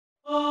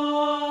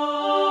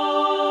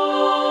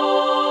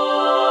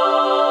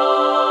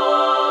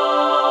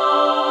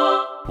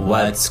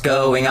What's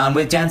going on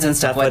with dance and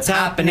stuff? What's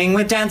happening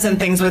with dance and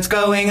things? What's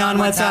going on?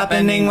 What's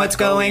happening? What's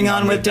going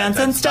on with dance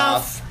and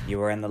stuff?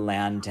 You are in the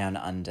land down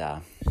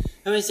under.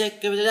 I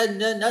don't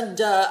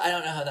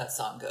know how that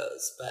song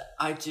goes, but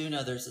I do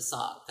know there's a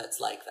song that's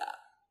like that.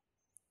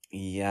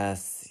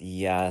 Yes.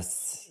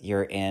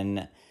 You're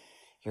in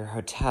your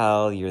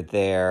hotel, you're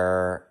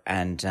there,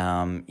 and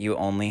you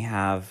only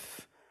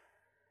have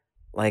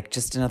like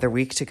just another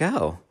week to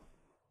go.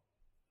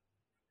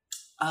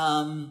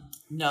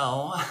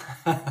 No.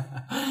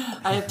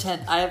 I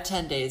have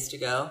 10 days to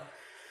go.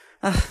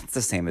 It's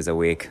the same as a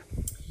week.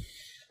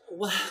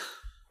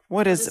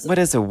 What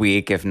is a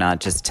week if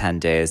not just 10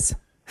 days?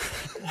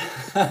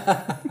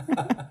 Well,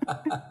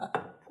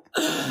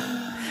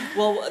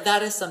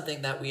 that is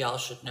something that we all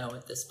should know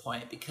at this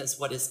point, because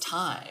what is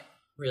time?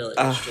 Really,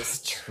 it's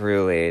just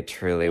truly.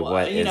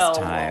 What is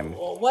time?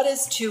 What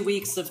is 2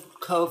 weeks of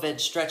COVID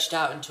stretched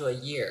out into a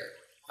year?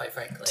 Quite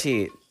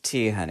frankly,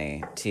 tea,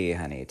 honey.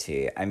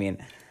 I mean,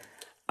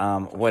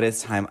 what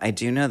is time? I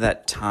do know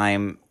that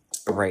time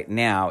right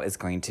now is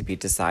going to be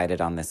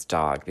decided on this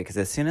dog, because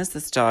as soon as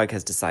this dog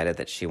has decided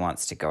that she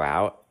wants to go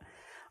out,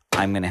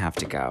 I'm going to have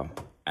to go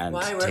and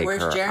take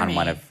her Jeremy? On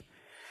one of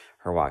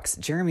her walks.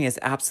 Jeremy is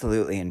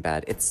absolutely in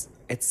bed. It's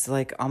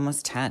like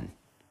almost 10.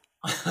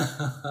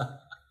 I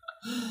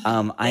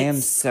am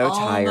so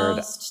tired.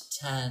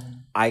 Almost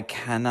 10. I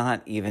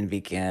cannot even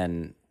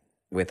begin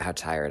with how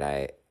tired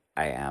I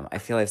am. I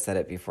feel I've said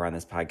it before on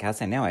this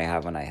podcast. I know I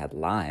have when I had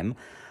Lyme.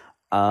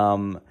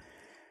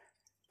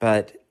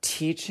 But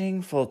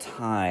teaching full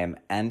time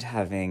and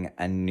having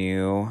a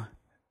new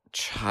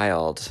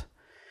child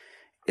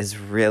is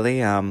really,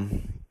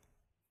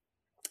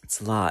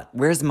 it's a lot.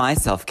 Where's my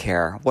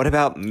self-care? What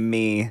about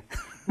me?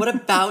 What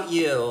about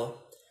you?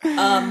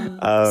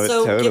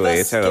 Totally. Give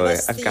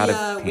us I've got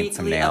to paint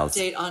some nails.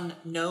 Update on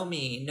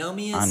Nomi.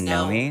 Nomi is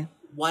now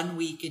 1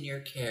 week in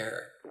your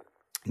care.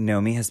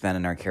 Nomi has been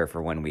in our care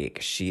for 1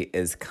 week. She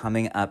is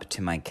coming up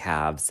to my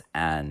calves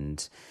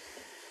and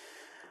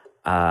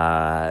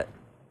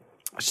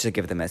she'll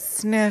give them a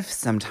sniff.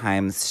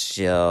 Sometimes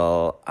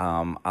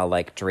I'll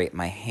like drape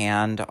my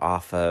hand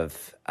off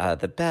of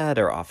the bed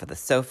or off of the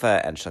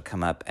sofa, and she'll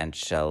come up and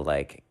she'll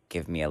like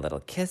give me a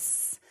little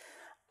kiss.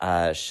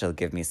 She'll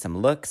give me some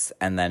looks,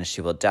 and then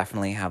she will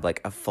definitely have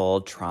like a full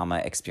trauma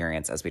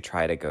experience as we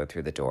try to go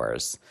through the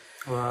doors.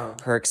 Wow.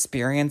 Her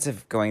experience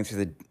of going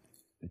through the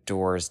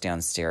doors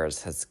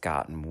downstairs has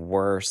gotten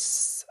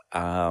worse.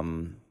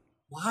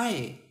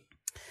 Why?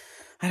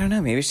 I don't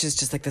know. Maybe she's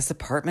just like, this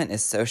apartment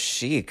is so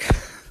chic.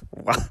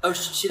 Oh,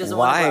 she doesn't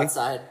want to go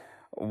outside.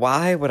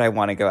 Why would I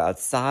want to go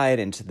outside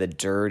into the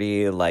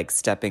dirty, like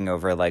stepping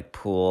over like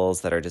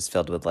pools that are just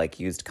filled with like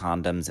used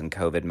condoms and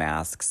COVID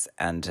masks?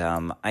 And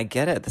I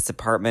get it. This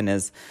apartment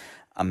is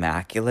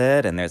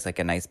immaculate, and there's like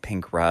a nice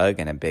pink rug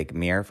and a big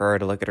mirror for her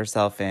to look at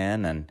herself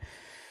in. And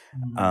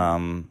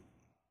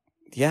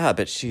yeah,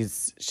 but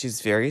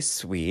she's very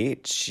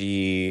sweet.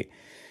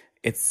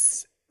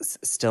 It's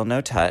still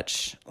no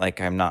touch. Like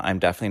I'm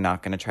definitely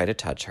not going to try to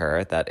touch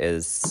her. That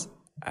is,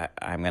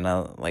 I'm going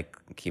to like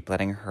keep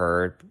letting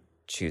her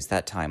choose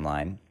that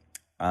timeline.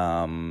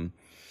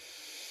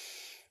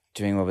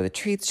 Doing well with the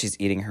treats. She's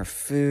eating her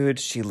food.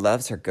 She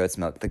loves her goat's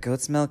milk. The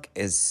goat's milk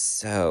is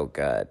so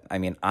good. I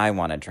mean, I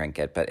want to drink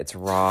it, but it's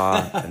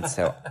raw, and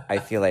so I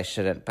feel I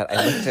shouldn't. But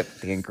I looked at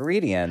the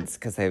ingredients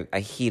because I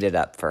heat it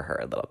up for her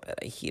a little bit.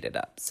 I heat it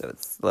up so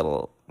it's a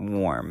little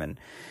warm, and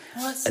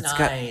that's it's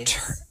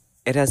nice.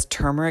 It has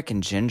turmeric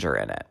and ginger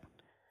in it.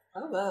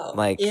 Oh wow!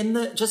 Like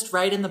just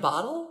right in the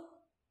bottle.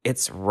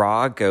 It's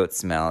raw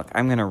goat's milk.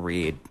 I'm gonna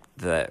read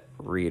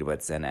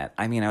what's in it.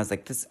 I mean, I was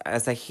like, this,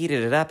 as I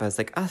heated it up, I was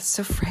like, oh, it's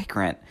so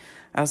fragrant.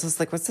 I was just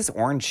like, what's this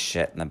orange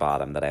shit in the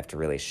bottom that I have to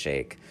really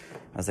shake?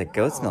 I was like,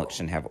 goat's milk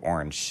shouldn't have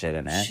orange shit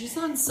in it. She's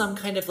on some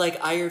kind of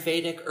like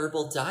Ayurvedic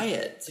herbal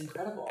diet. It's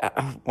incredible.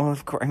 Well,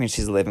 of course. I mean,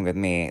 she's living with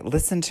me.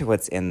 Listen to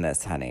what's in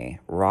this, honey.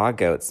 Raw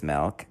goat's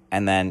milk.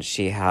 And then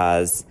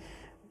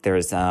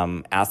there's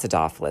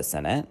acidophilus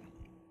in it.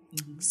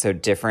 Mm-hmm. So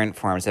different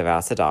forms of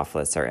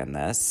acidophilus are in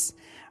this.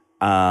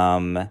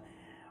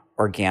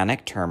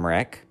 Organic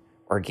turmeric,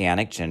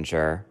 organic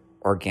ginger,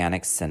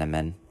 organic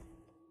cinnamon.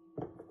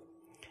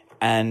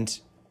 And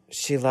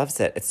she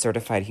loves it. It's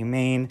certified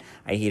humane.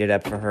 I heat it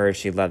up for her.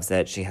 She loves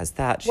it. She has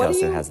that. She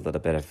also has a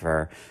little bit of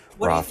her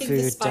raw food diet. What do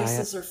you think the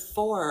spices are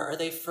for? Are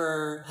they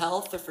for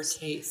health or for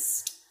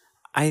taste?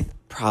 I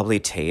probably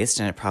taste,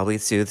 and it probably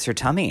soothes her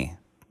tummy,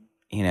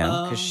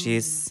 because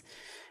she's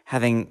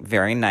having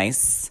very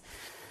nice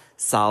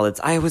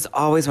solids. I was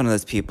always one of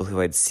those people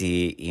who I'd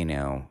see,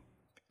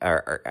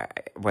 or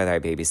whether I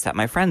babysat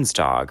my friend's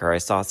dog or I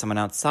saw someone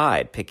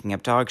outside picking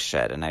up dog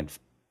shit, and I'd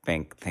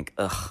think,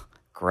 ugh,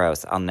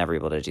 gross. I'll never be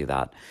able to do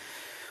that.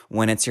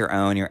 When it's your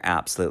own, you're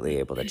absolutely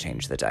able to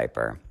change the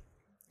diaper,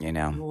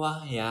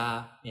 Well,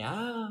 yeah.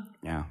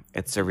 Yeah,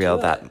 it's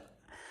surreal that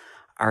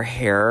our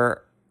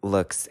hair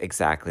looks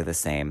exactly the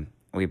same.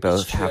 We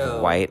both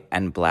have white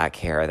and black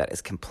hair that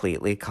is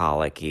completely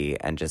colicky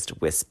and just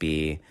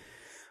wispy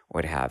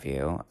what have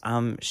you.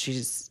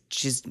 She's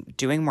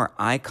doing more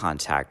eye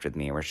contact with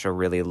me, where she'll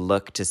really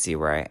look to see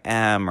where I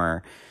am.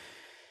 Or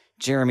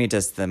Jeremy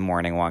does the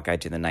morning walk, I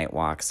do the night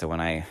walk. So when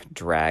I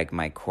drag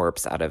my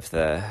corpse out of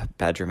the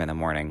bedroom in the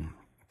morning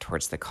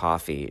towards the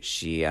coffee,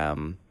 she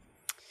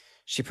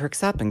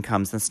perks up and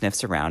comes and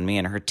sniffs around me,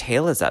 and her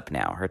tail is up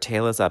now. Her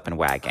tail is up and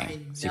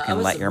wagging. So you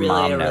can let your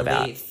mom know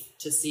that.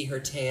 To see her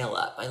tail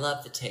up. I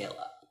love the tail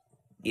up.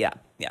 Yeah.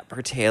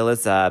 Her tail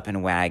is up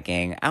and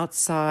wagging.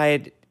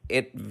 Outside,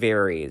 it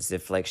varies.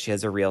 If like she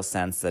has a real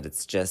sense that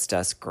it's just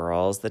us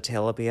girls, the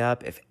tail will be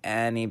up. If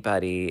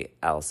anybody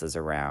else is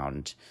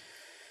around,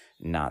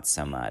 not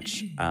so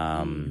much.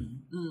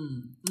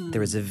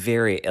 There was a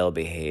very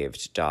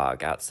ill-behaved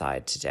dog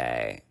outside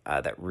today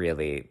that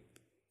really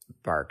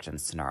barked and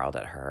snarled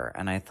at her.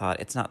 And I thought,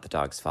 it's not the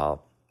dog's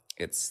fault.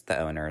 It's the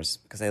owner's.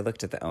 Because I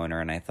looked at the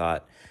owner and I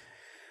thought,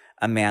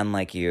 a man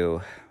like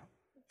you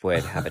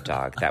would have a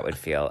dog that would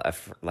feel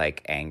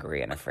like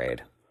angry and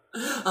afraid.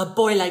 A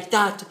boy like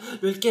that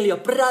will kill your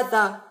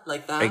brother.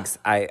 Like that?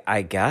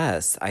 I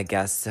guess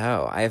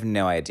so. I have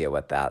no idea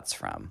what that's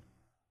from.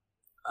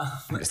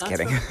 I'm just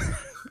kidding.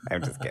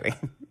 I'm just kidding.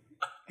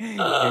 Can you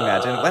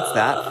imagine? What's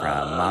that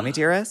from? Mommy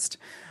Dearest?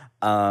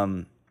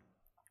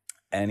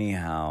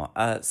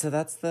 Anyhow, so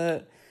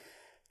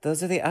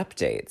those are the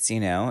updates,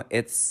 you know?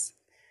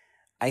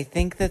 I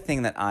think the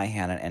thing that I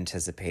hadn't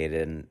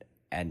anticipated,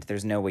 and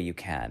there's no way you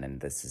can, and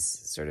this is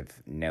sort of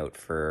note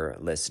for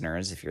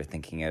listeners if you're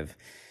thinking of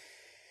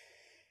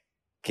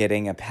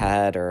getting a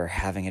pet or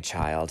having a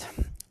child,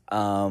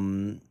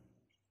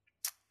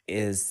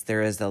 is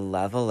there is a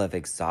level of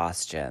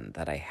exhaustion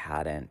that I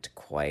hadn't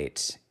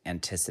quite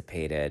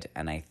anticipated,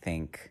 and I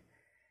think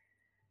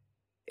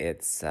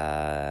it's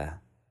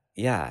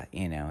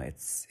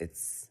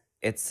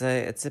it's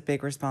a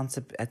big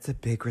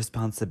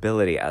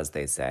responsibility, as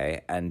they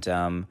say, and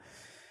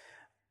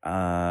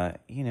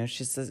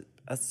she's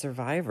a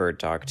survivor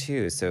dog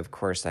too, so of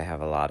course I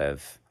have a lot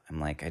of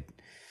I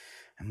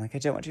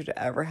don't want you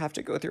to ever have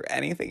to go through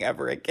anything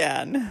ever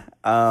again.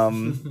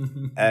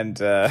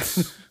 And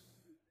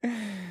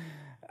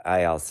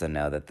I also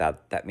know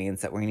that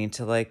means that we need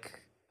to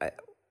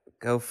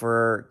go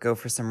for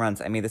some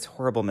runs. I made this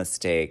horrible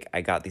mistake.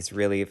 I got these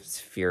really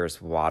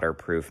fierce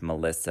waterproof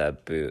Melissa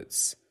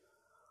boots,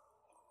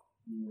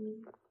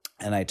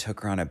 and I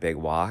took her on a big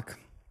walk,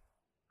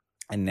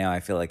 and now I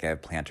feel like I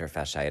have plantar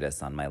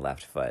fasciitis on my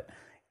left foot.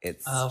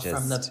 It's just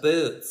from the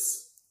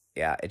boots.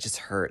 Yeah, it just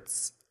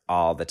hurts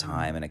all the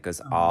time, and it goes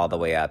all the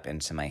way up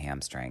into my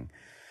hamstring.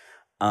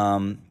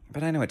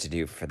 But I know what to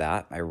do for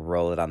that. I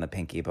roll it on the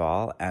pinky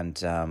ball,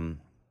 and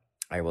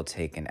I will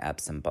take an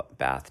Epsom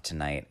bath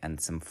tonight and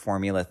some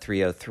Formula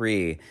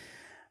 303,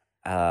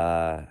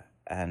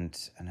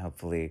 and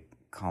hopefully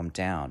calm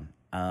down.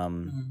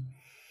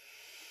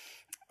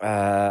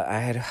 I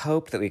had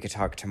hoped that we could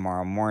talk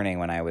tomorrow morning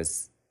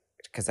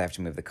because I have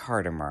to move the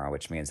car tomorrow,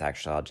 which means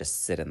actually I'll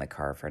just sit in the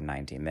car for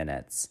 90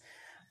 minutes.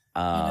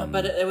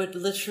 But it would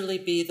literally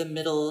be the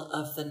middle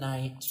of the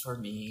night for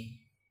me.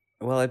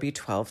 Well, it'd be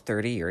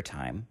 12:30 your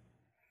time.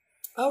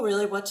 Oh,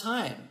 really? What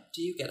time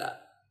do you get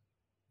up?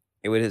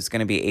 It was going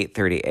to be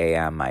 8:30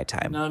 a.m. my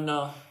time.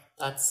 No.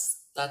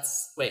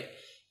 That's wait,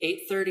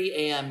 8:30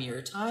 a.m.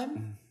 your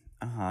time?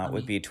 It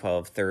would be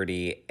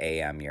 12:30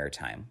 a.m. your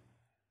time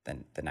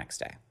then the next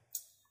day.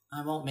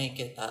 I won't make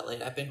it that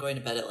late. I've been going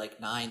to bed at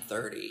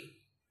 9:30.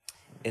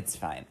 It's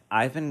fine.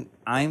 I'm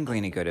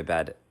going to go to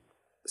bed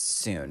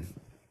soon.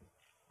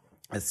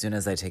 As soon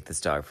as I take this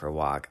dog for a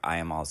walk, I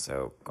am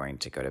also going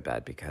to go to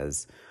bed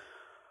because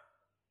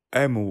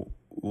I'm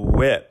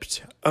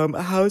whipped.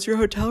 How's your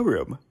hotel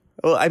room?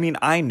 Well, I mean,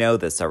 I know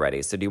this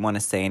already, so do you want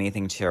to say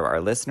anything to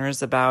our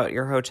listeners about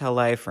your hotel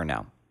life or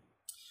no?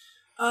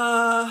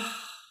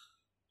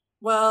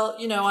 Well,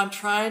 I'm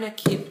trying to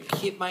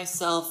keep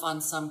myself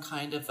on some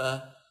kind of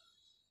a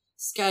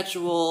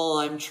schedule.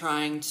 I'm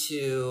trying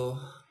to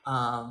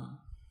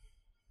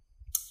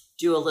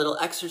do a little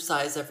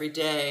exercise every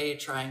day,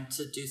 trying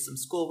to do some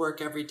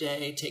schoolwork every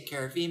day, take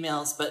care of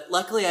emails. But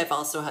luckily, I've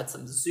also had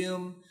some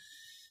Zoom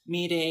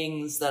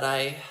meetings that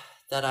I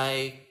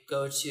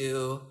go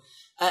to.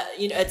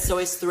 It's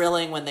always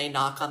thrilling when they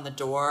knock on the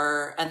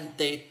door and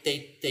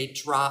they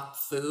drop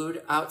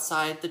food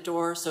outside the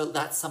door. So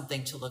that's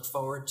something to look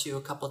forward to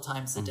a couple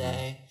times a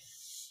day.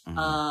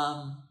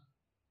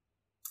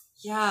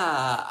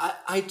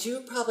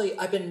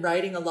 I've been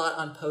writing a lot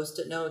on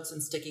Post-it notes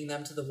and sticking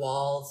them to the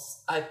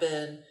walls. I've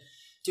been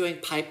doing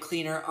pipe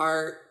cleaner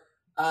art.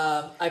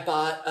 I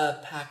bought a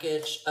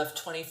package of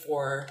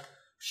 24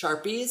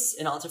 Sharpies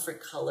in all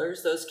different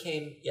colors. Those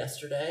came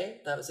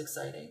yesterday. That was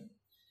exciting.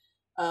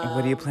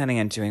 What are you planning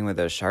on doing with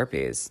those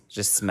Sharpies?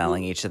 Just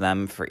smelling each of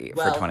them for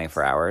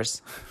 24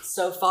 hours?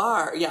 So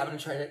far, yeah, I'm going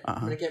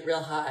to get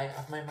real high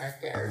off my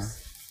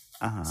markers.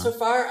 So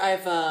far,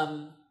 I've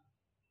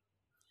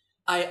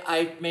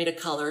I made a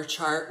color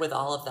chart with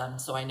all of them,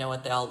 so I know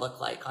what they all look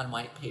like on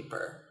white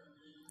paper.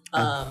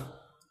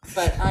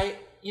 But I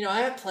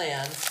have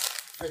plans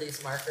for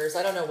these markers.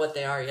 I don't know what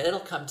they are yet. It'll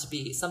come to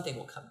be. Something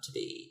will come to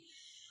be.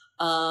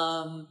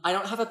 I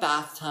don't have a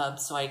bathtub,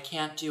 so I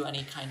can't do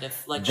any kind of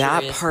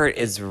luxurious. That part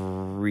is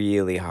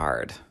really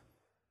hard.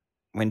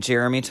 When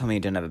Jeremy told me he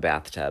didn't have a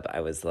bathtub,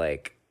 I was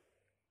like,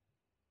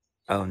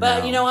 oh no.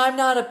 But I'm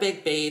not a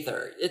big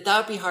bather. That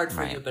would be hard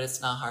for you, but it's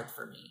not hard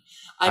for me.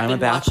 I'm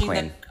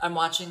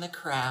watching The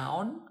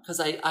Crown because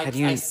I Have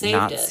you saved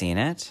not it. Seen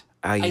it?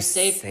 Oh, you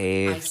saved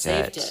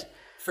it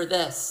for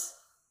this.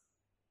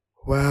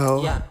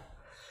 Wow. Yeah.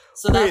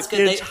 So that's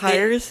good. The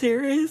entire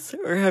series,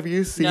 or have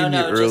you seen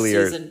the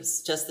earlier?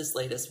 Just this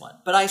latest one.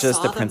 But I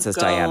just saw the Princess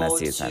Diana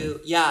season.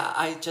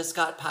 I just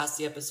got past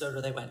the episode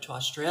where they went to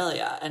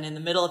Australia, and in the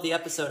middle of the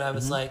episode, I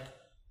was like,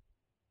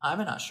 "I'm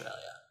in Australia."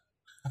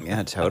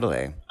 Yeah,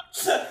 totally.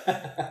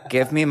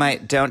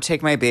 Don't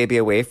take my baby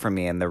away from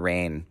me in the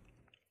rain.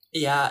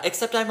 Yeah,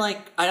 except I'm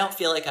like, I don't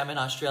feel like I'm in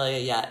Australia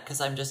yet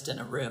because I'm just in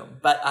a room.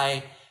 But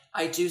I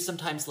do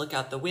sometimes look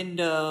out the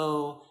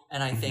window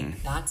and I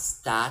think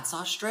that's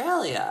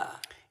Australia.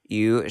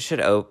 You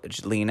should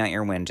lean out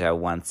your window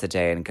once a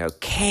day and go,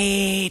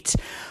 Kate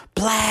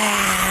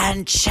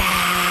Blanchett,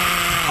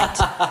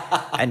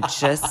 and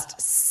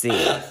just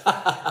see,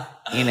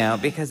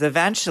 because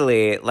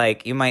eventually,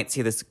 like, you might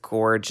see this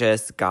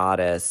gorgeous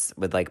goddess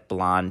with like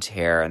blonde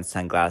hair and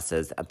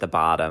sunglasses at the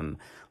bottom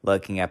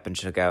looking up, and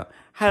she'll go,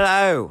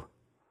 hello.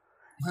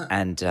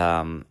 And,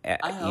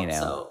 I hope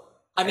so.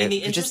 I mean, the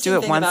interesting just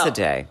do it once a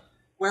day.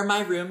 Where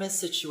my room is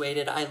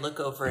situated, I look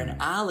over an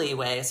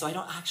alleyway, so I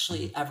don't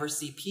actually ever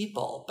see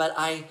people. But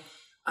I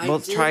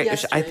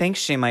think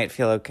she might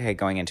feel okay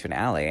going into an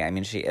alley. I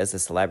mean, she is a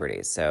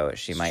celebrity, so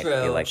she might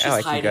feel like,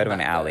 I can go to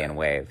an alley and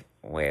wave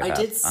I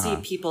did see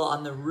people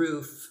on the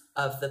roof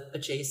of the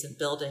adjacent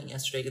building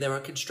yesterday. There were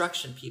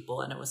construction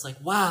people, and it was like,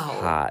 wow.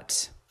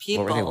 Hot.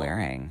 People. What were they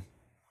wearing?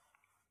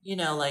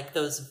 Like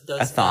those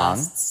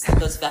vests.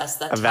 Those vests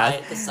that tie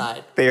at the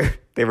side. They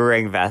were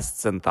wearing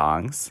vests and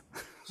thongs.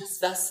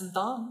 Just vests and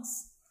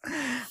thongs.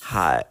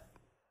 Hot.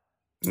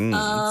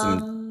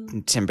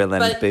 Some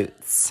Timberland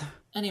boots.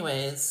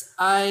 Anyways,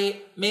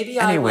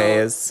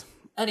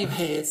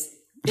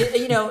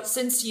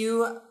 since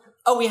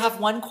we have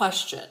one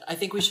question. I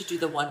think we should do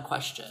the one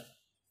question.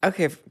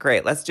 Okay,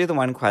 great. Let's do the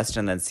one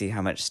question, then see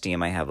how much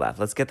steam I have left.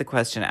 Let's get the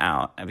question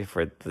out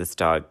before this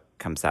dog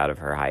comes out of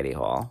her hidey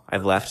hole.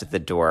 I've left the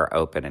door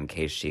open in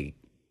case she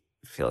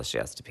feels she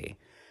has to pee.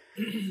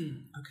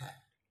 Okay,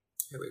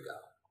 here we go.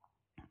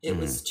 It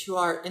was to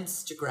our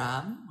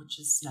Instagram, which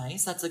is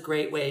nice. That's a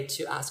great way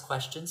to ask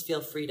questions.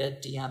 Feel free to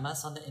DM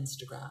us on the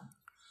Instagram.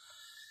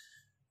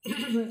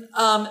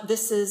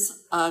 This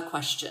is a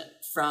question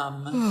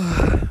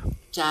from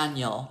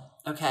Daniel.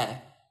 Okay.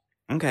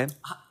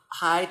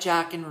 Hi,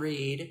 Jack and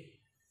Reed.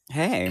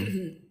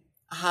 Hey.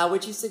 How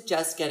would you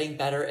suggest getting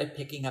better at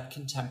picking up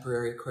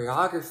contemporary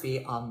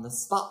choreography on the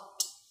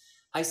spot?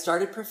 I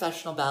started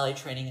professional ballet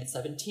training at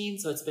 17,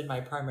 so it's been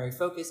my primary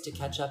focus to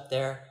catch up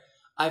there.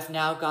 I've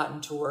now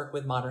gotten to work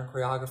with modern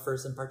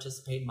choreographers and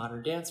participate in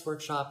modern dance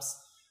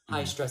workshops.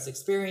 High-stress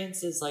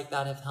experiences like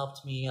that have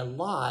helped me a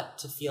lot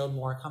to feel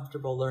more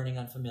comfortable learning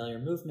unfamiliar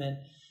movement,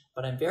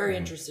 but I'm very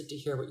interested to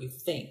hear what you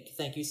think.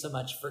 Thank you so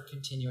much for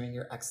continuing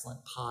your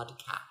excellent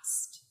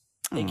podcast.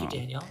 Thank you,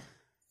 Daniel.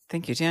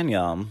 Thank you,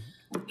 Daniel.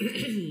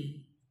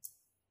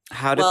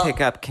 How to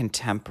pick up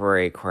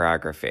contemporary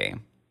choreography.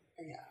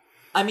 Yeah.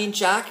 I mean,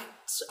 Jack,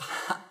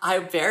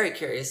 I'm very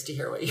curious to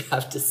hear what you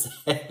have to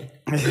say.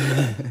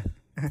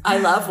 I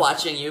love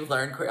watching you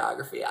learn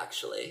choreography,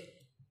 actually.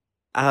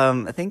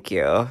 Thank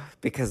you.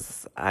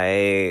 Because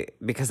I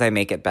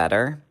make it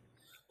better.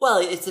 Well,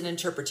 it's an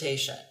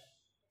interpretation.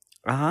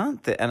 And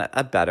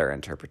a better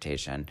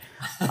interpretation.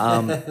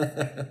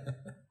 I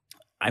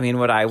mean,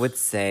 what I would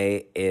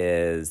say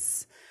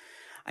is,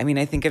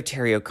 I think of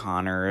Terry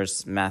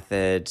O'Connor's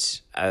method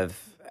of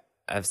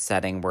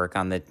setting work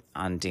on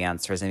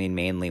dancers. I mean,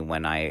 mainly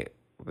when I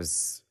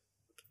was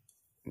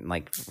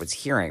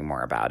hearing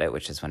more about it,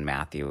 which is when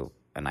Matthew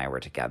and I were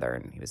together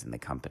and he was in the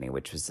company,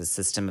 which was the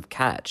system of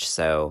catch.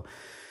 So,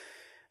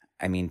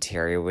 I mean,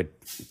 Terry would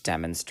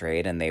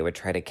demonstrate and they would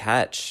try to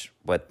catch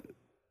what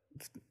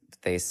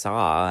they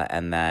saw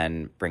and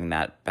then bring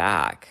that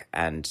back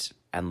and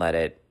let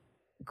it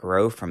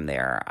grow from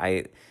there.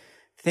 I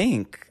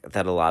think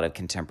that a lot of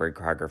contemporary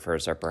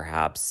choreographers are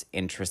perhaps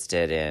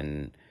interested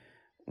in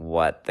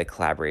what the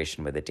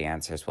collaboration with the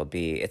dancers will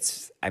be.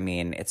 It's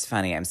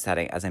funny. I'm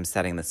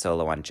setting the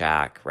solo on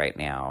Jack right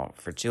now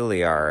for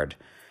Juilliard.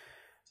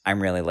 I'm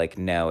really like,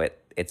 no,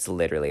 it's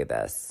literally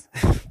this.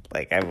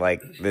 I'm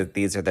like,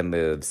 these are the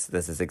moves.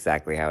 This is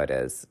exactly how it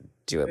is.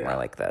 Do it more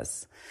like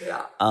this.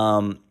 Yeah.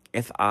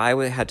 If I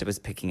was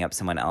picking up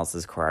someone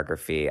else's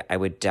choreography, I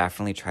would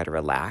definitely try to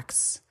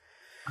relax.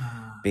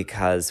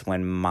 Because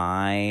when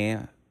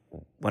I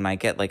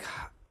get like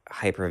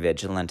hyper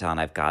vigilant on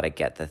I've got to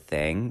get the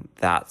thing,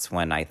 that's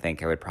when I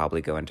think I would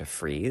probably go into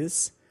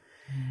freeze.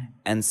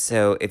 And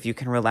so if you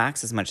can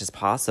relax as much as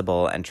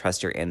possible and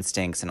trust your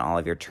instincts and all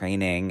of your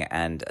training,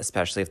 and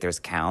especially if there's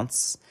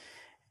counts,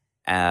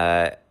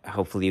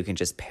 hopefully you can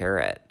just pair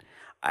it.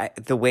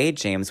 The way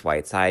James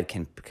Whiteside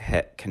can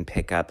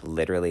pick up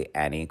literally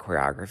any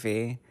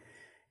choreography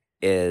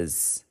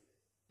is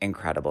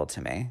incredible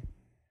to me.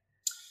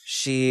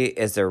 She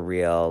is a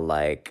real,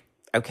 like,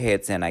 okay,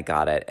 it's in, I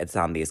got it. It's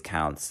on these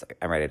counts.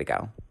 I'm ready to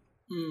go.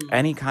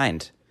 Any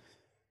kind.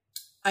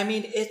 I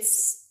mean,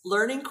 it's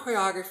learning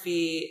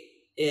choreography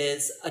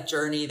is a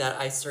journey that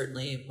I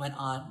certainly went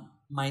on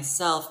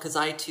myself, because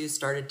I too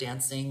started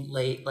dancing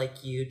late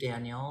like you,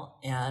 Daniel.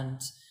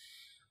 And,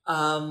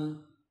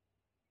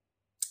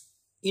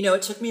 you know,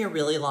 it took me a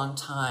really long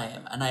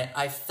time. And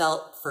I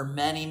felt for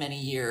many, many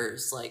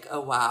years like,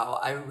 oh, wow,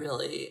 I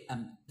really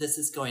am, this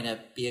is going to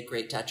be a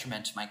great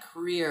detriment to my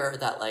career,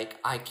 that like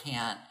I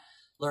can't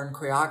learn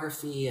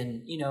choreography.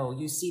 And, you know,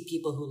 you see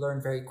people who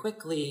learn very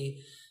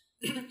quickly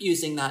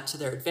using that to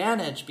their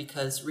advantage,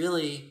 because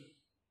really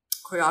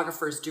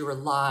choreographers do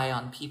rely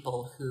on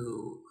people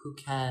who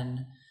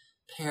can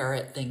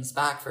parrot things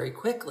back very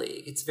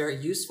quickly. It's very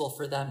useful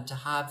for them to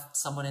have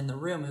someone in the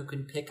room who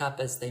can pick up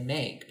as they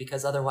make,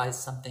 because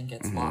otherwise something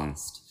gets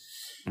lost.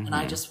 And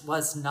I just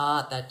was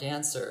not that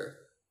dancer.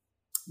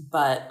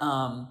 But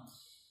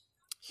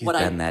you've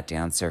been that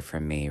dancer for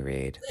me,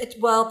 Reed.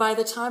 Well, by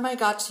the time I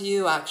got to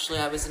you, actually,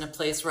 I was in a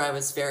place where I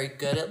was very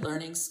good at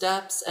learning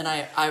steps, and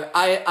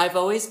I've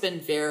always been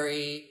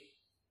very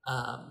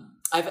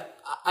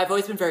I've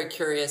always been very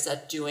curious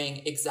at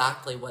doing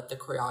exactly what the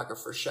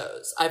choreographer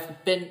shows. I've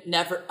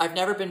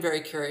never been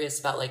very curious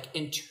about like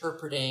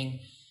interpreting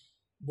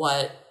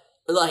what,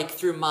 like,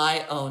 through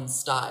my own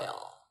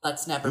style.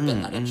 That's never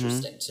been that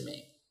interesting to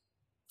me.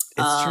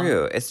 It's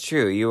true. It's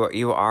true.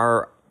 You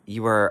are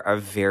a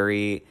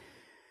very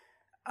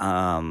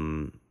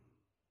that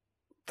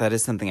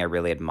is something I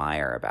really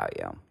admire about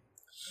you.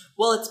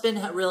 Well, it's been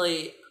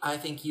really, I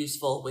think,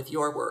 useful with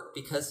your work,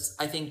 because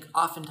I think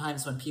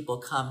oftentimes when people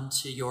come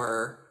to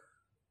your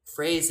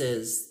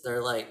phrases,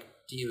 they're like,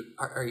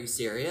 are you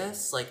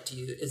serious? Like,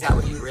 is that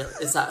what you really,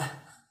 is that?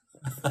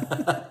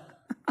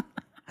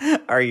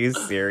 Are you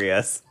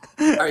serious?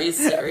 Are you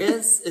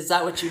serious? Is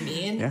that what you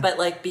mean? Yeah. But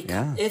like,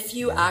 if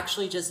you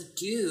actually just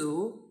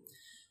do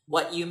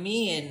what you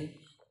mean,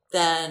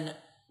 then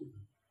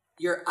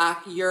you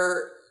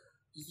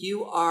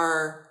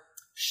are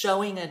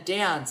showing a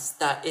dance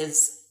that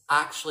is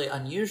actually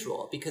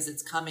unusual, because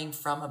it's coming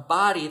from a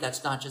body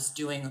that's not just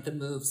doing the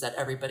moves that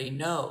everybody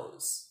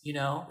knows, you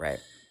know? Right.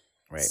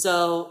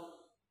 So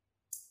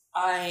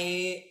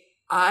I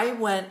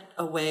went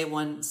away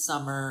one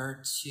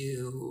summer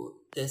to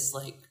this,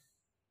 like,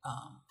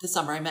 this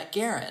summer I met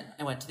Garen.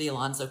 I went to the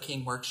Alonzo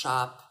King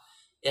workshop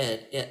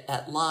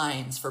at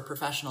Lines for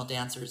professional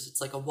dancers.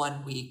 It's like a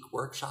 1-week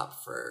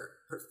workshop for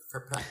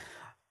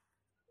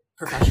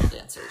professional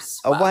dancers.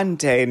 Wow. A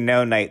 1-day,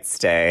 no night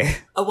stay.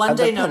 A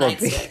 1-day, no night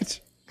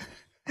stay.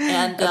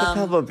 And at the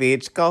Pebble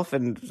Beach Golf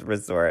and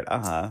Resort.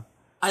 I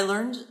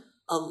learned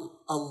a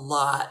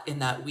lot in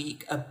that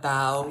week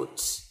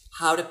about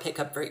how to pick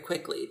up very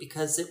quickly,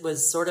 because it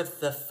was sort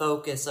of the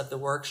focus of the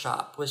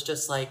workshop was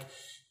just like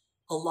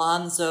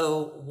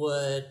Alonzo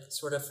would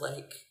sort of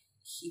like,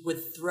 he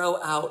would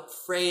throw out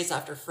phrase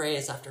after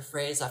phrase after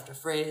phrase after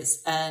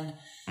phrase. And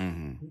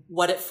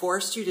what it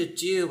forced you to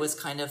do was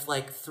kind of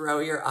like throw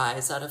your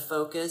eyes out of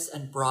focus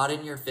and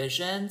broaden your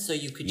vision, so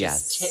you could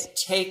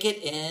just take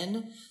it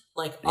in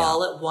like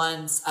all at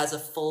once as a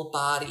full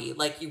body.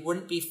 Like you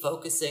wouldn't be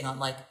focusing on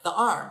like the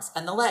arms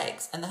and the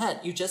legs and the head.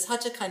 You just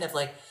had to kind of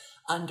like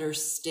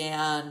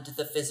understand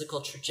the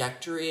physical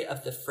trajectory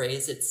of the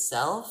phrase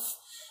itself.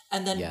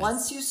 And then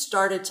once you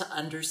started to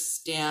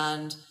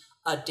understand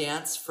a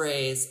dance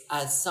phrase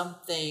as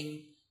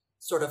something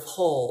sort of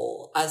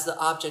whole, as the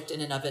object in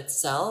and of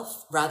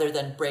itself, rather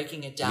than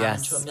breaking it down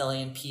into a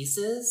million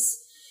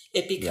pieces,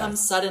 it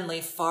becomes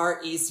suddenly far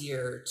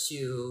easier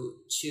to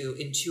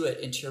intuit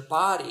into your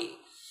body.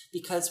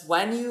 Because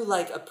when you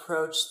like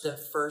approach the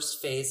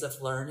first phase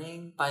of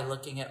learning by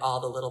looking at all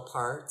the little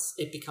parts,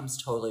 it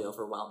becomes totally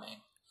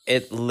overwhelming.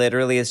 It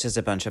literally is just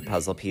a bunch of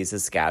puzzle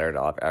pieces scattered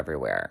all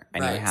everywhere.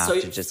 And you have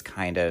to just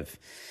kind of...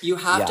 You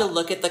have to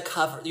look at the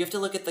cover. You have to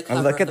look at the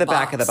cover. Look at the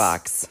back of the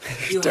box.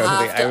 You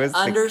have to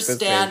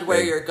understand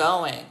where you're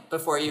going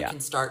before you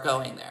can start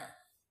going there.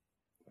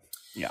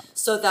 Yeah.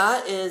 So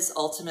that is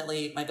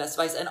ultimately my best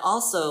advice. And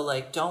also,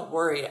 like, don't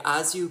worry,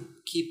 as you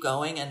keep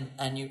going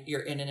and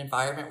you're in an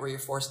environment where you're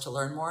forced to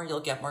learn more, you'll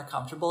get more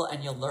comfortable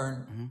and you'll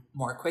learn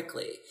more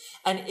quickly.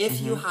 And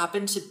if you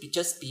happen to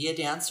just be a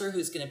dancer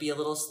who's going to be a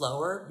little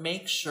slower,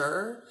 make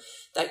sure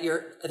that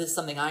this is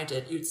something I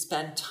did, you'd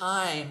spend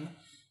time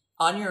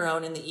on your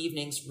own in the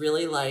evenings,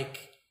 really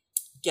like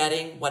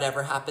getting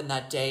whatever happened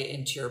that day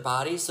into your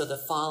body. So the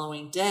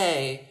following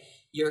day,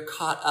 you're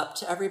caught up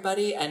to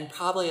everybody and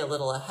probably a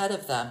little ahead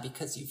of them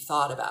because you've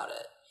thought about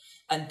it.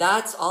 And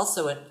that's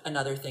also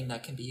another thing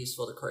that can be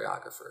useful to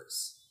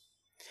choreographers.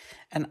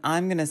 And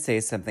I'm going to say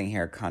something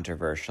here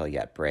controversial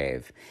yet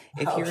brave.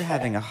 If you're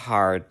having a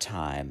hard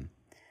time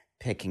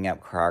picking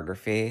up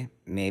choreography,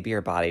 maybe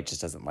your body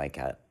just doesn't like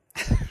it.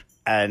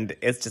 And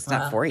it's just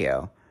not for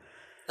you.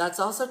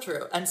 That's also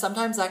true. And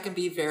sometimes that can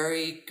be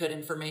very good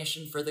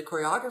information for the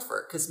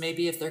choreographer, because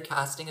maybe if they're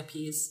casting a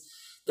piece,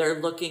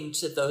 they're looking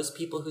to those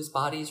people whose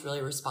bodies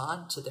really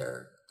respond to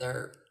their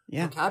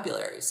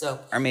vocabulary. So,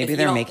 or maybe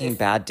they're making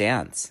bad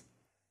dance.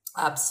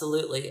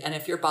 Absolutely. And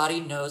if your body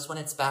knows when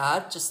it's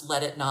bad, just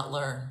let it not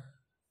learn.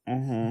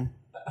 Mm-hmm.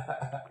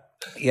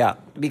 Yeah,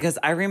 because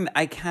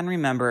I can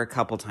remember a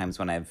couple times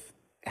when I've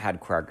had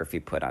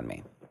choreography put on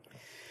me.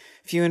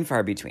 Few and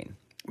far between.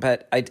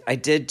 But I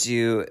did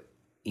do,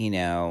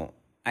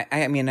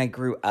 I mean, I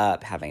grew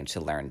up having to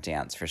learn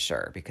dance for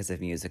sure because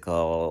of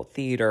musical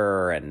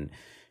theater and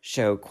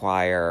show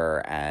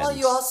choir. And well,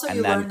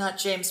 you learned that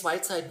James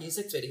Whiteside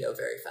music video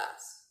very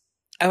fast.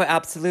 Oh,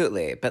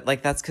 absolutely. But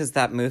that's because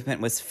that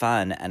movement was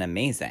fun and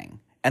amazing.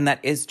 And that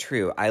is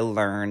true. I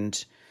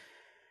learned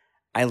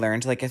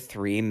like a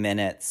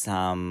 3-minute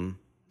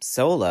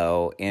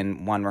solo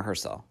in one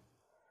rehearsal.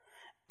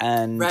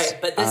 And right,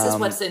 but this is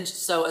what's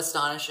so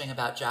astonishing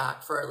about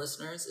Jack for our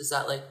listeners is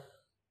that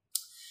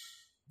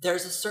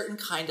there's a certain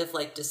kind of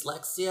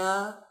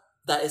dyslexia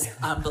that is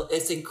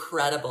it's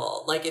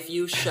incredible. Like if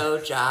you show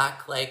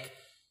Jack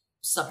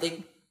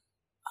something,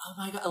 oh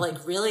my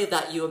God, really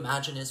that you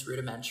imagine is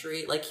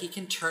rudimentary, he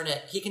can turn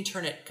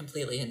it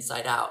completely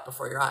inside out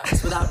before your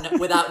eyes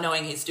without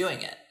knowing he's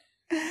doing it.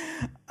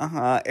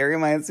 It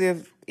reminds me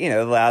of,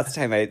 the last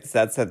time I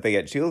said something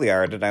at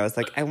Juilliard and I was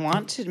like, I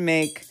want to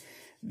make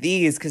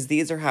these because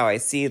these are how I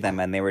see them.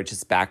 And they were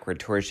just backward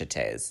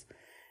tourgetés.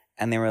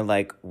 And they were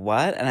like,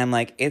 what? And I'm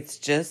like, it's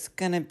just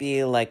going to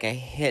be like a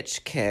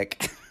hitch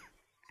kick.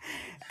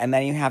 And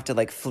then you have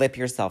to flip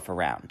yourself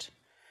around.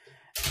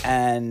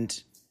 And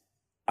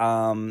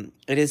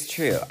it is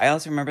true. I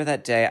also remember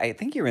that day, I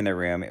think you were in the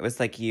room. It was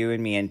you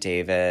and me and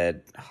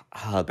David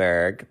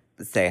Hallberg.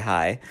 Say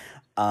hi.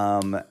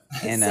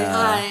 Say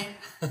hi.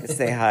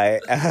 Say hi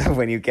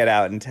when you get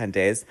out in 10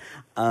 days.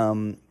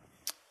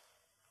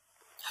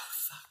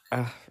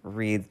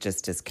 Reed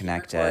just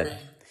disconnected.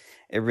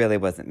 It really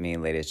wasn't me,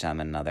 ladies and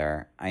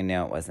gentlemen. I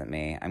know it wasn't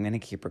me. I'm going to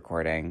keep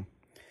recording.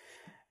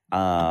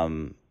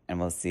 And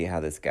we'll see how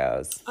this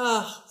goes.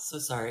 Oh, so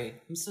sorry.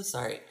 I'm so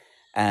sorry.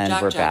 And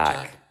we're back.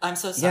 Jack. I'm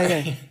so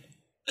sorry.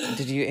 Yeah.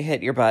 Did you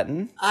hit your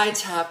button? I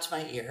tapped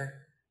my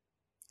ear.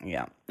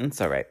 Yeah, it's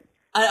all right.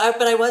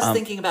 But I was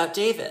thinking about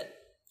David.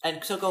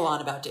 And so go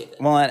on about David.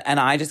 Well, and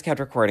I just kept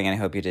recording, and I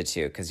hope you did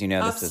too, because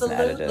this isn't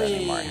edited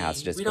anymore. It has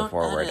to just go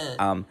forward.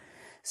 Edit.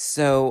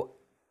 So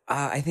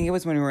I think it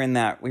was when we were in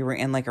a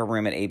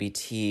room at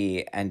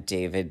ABT, and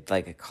David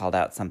called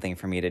out something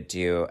for me to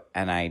do,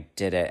 and I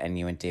did it, and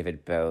you and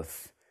David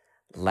both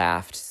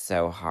laughed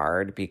so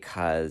hard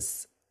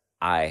because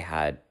I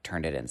had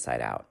turned it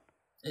inside out.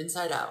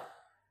 Inside out.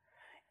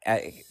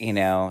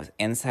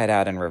 Inside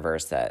out and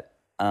reverse it.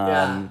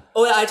 Yeah.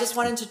 Oh, I just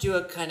wanted to do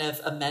a kind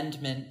of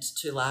amendment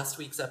to last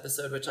week's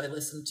episode, which I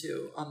listened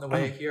to on the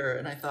way here,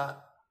 and I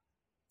thought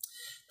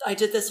I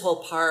did this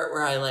whole part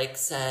where I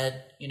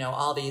said,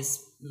 all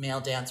these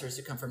male dancers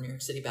who come from New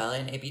York City Ballet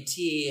and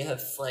ABT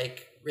have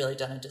really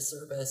done a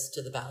disservice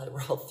to the ballet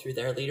world through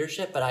their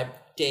leadership,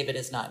 but David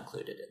is not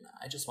included in that.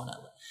 I just want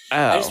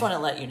to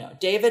let you know.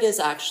 David is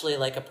actually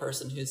a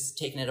person who's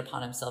taken it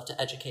upon himself to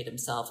educate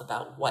himself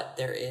about what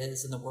there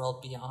is in the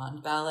world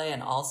beyond ballet,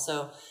 and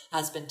also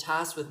has been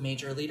tasked with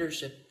major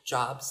leadership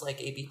jobs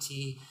like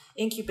ABT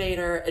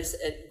Incubator,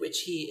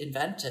 which he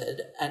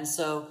invented. And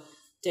so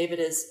David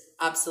is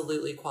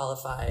absolutely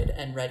qualified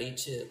and ready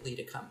to lead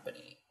a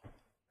company.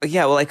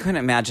 Yeah, well, I couldn't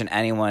imagine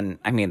anyone.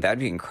 I mean, that'd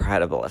be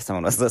incredible if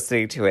someone was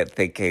listening to it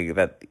thinking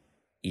that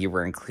you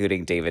were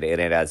including David in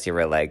it as you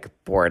were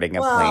boarding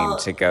a plane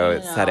to go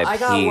set a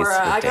piece with David.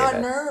 I got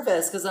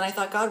nervous because then I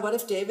thought, God, what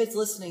if David's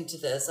listening to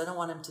this? I don't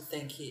want him to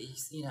think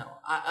he's,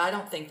 I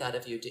don't think that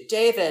of you,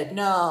 David.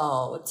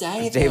 No,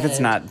 David. David's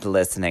not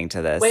listening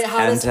to this. Wait,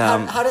 how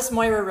does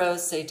Moira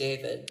Rose say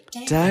David?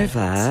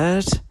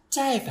 David.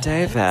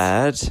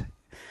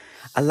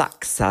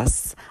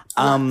 Alexis.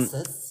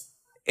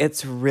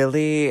 It's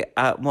really,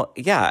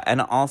 yeah.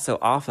 And also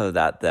off of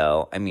that,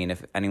 though, I mean,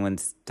 if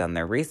anyone's done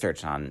their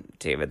research on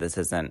David, this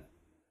isn't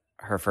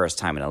her first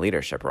time in a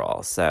leadership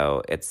role.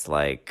 So it's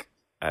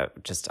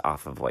just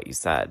off of what you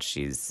said,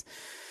 she's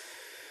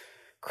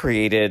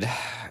created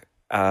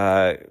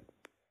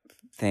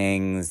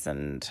things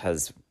and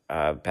has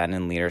been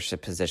in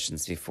leadership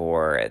positions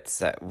before.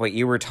 It's what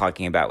you were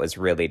talking about was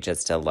really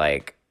just a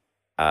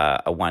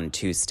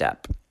 1-2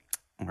 step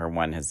where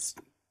one has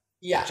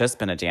just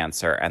been a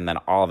dancer, and then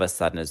all of a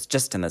sudden is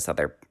just in this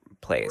other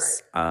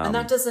place. Right. And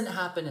that doesn't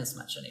happen as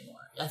much anymore.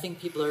 I think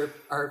people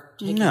are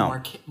taking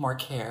more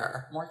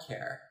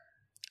care.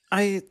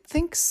 I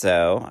think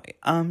so.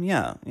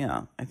 Yeah,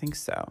 I think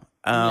so.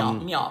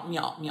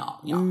 Nya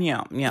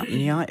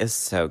is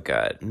so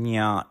good.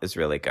 Nya is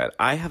really good.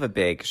 I have a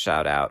big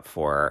shout out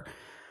for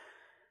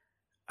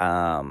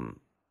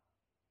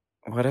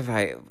what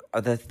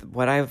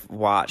I've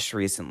watched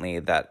recently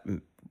that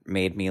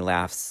made me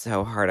laugh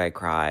so hard I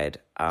cried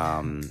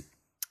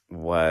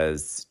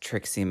was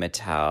Trixie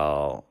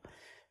Mattel,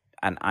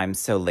 and I'm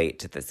so late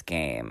to this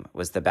game,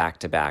 was the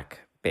back-to-back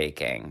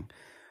baking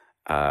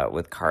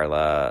with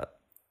Carla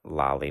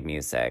Lally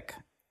Music.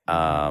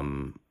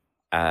 And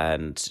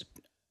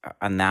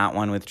And that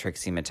one with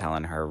Trixie Mattel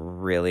and her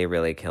really,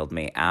 really killed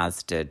me,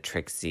 as did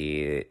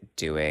Trixie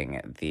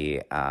doing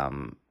the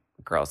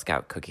Girl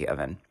Scout cookie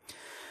oven.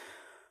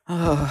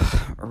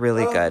 Oh,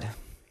 really good.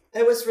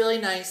 It was really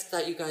nice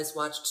that you guys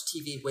watched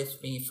TV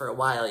with me for a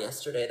while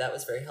yesterday. That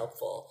was very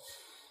helpful.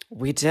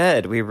 We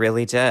did. We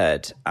really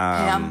did.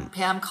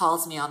 Pam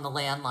calls me on the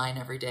landline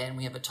every day, and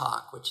we have a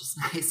talk, which is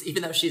nice,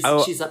 even though she's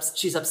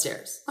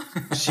upstairs.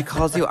 She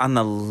calls you on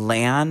the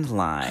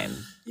landline.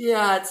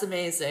 Yeah, it's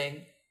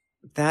amazing.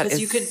 That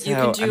is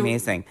so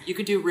amazing. You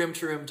can do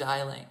room-to-room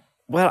dialing.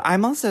 Well,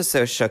 I'm also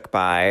so shook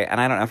by,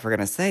 and I don't know if we're going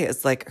to say,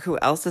 it's like, who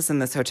else is in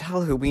this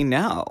hotel who we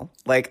know?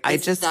 Like,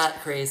 It's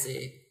that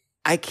crazy.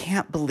 I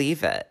can't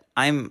believe it.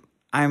 I'm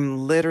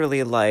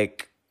literally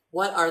like,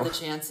 what are the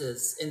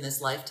chances in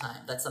this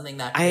lifetime that something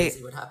that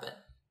crazy would happen?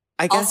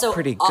 I guess also,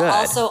 pretty good.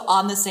 Also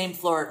on the same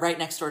floor, right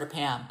next door to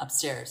Pam,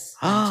 upstairs.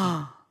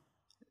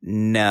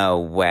 No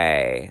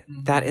way.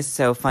 Mm-hmm. That is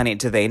so funny.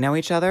 Do they know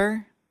each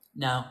other?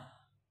 No.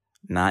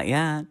 Not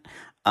yet.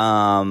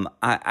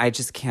 I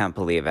just can't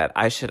believe it.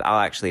 I'll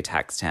actually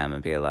text him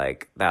and be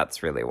like,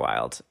 that's really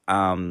wild.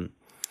 Wow,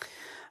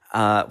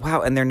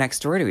 and they're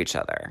next door to each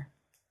other.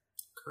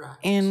 Correct.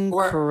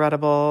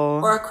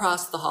 Incredible. Or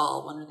across the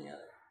hall, one or the other.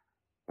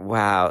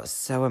 Wow,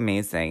 so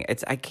amazing.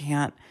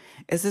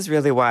 This is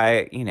really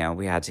why,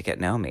 we had to get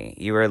Nomi.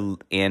 You were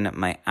in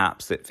my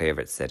absolute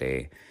favorite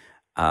city.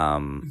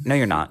 No,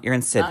 you're not. You're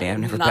in Sydney. I've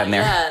never been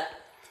there. Yet.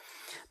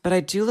 But I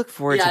do look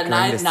forward to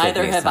going to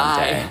Sydney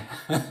someday.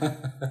 Neither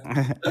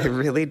have I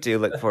really do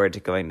look forward to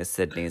going to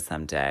Sydney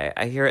someday.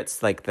 I hear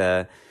it's like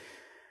the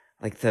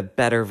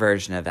better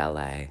version of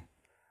LA.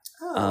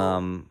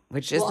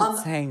 Which isn't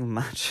saying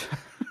much.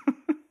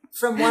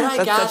 From what I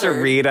gathered. That's such a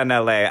read on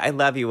LA. I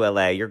love you,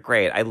 LA. You're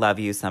great. I love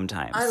you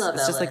sometimes. I love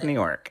it's LA. Just like New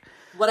York.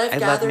 What I've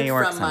gathered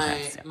from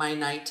my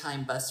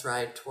nighttime bus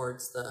ride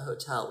towards the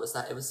hotel was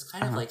that it was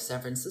kind of like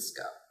San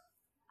Francisco.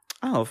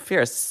 Oh,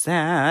 fierce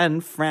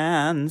San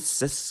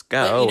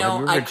Francisco. But,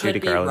 have you heard Judy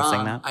Garland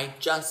sing that? I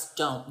just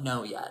don't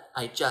know yet.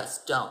 I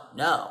just don't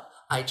know.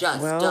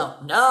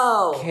 Don't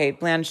know. Cate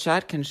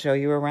Blanchett can show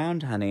you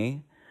around,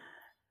 honey.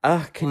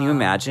 Can you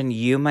imagine?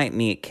 You might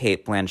meet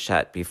Cate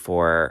Blanchett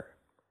before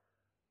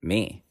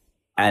me.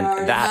 And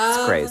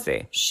that's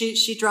crazy.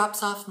 She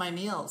drops off my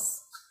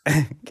meals.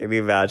 Can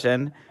you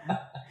imagine?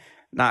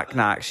 Knock,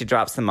 knock. She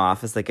drops them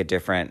off as like a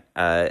different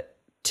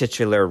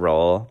titular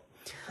role.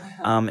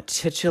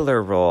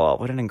 Titular role.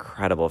 What an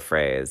incredible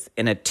phrase.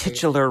 In a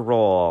titular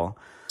role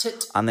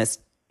on this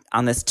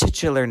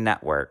titular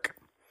network.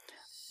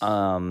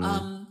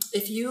 I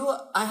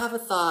have a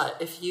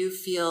thought. If you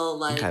feel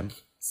like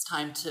it's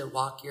time to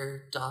walk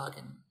your dog,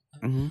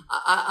 and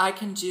I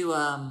can do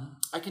a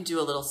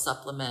little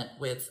supplement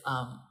with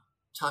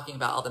talking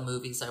about all the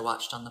movies I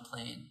watched on the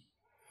plane.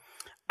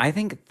 I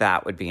think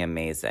that would be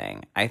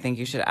amazing. I think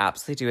you should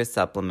absolutely do a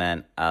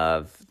supplement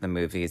of the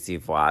movies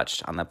you've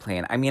watched on the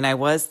plane. I mean, I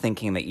was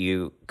thinking that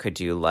you could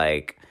do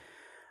like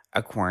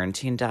a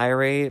quarantine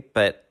diary,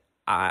 but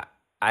I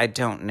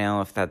don't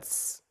know if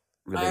that's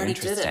really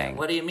interesting. I already did it.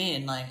 What do you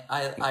mean? Like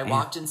I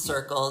walked in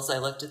circles. I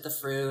looked at the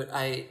fruit.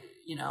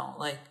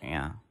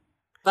 Yeah.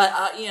 But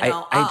I'll think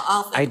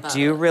about it. I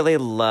do really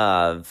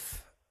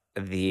love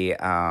the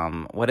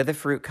what did the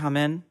fruit come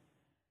in?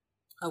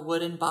 A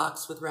wooden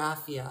box with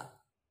raffia.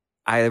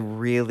 I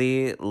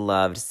really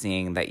loved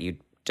seeing that you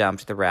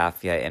dumped the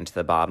raffia into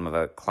the bottom of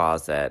a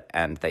closet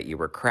and that you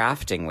were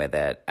crafting with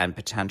it and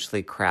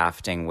potentially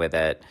crafting with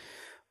it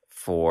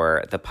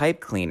for the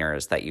pipe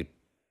cleaners that you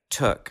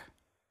took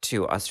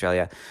to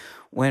Australia.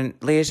 When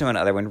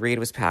Reed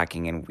was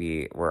packing and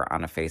we were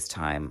on a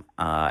FaceTime,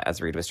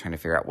 as Reed was trying to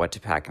figure out what to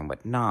pack and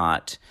what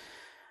not,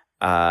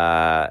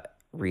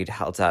 Reed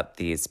held up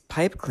these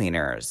pipe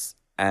cleaners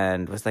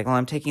and was like, well,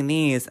 I'm taking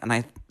these. And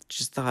I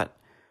just thought,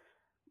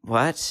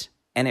 what?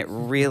 And it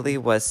really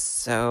was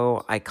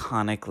so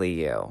iconically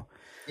you.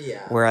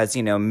 Yeah. Whereas,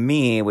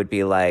 me would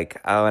be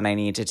like, oh, and I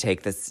need to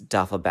take this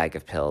duffel bag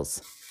of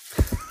pills.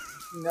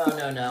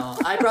 No.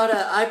 I brought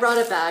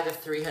a bag of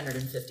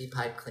 350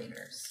 pipe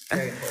cleaners.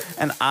 Very important.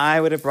 And I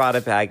would have brought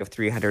a bag of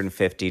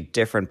 350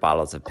 different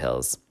bottles of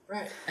pills.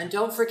 Right. And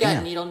don't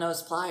forget needle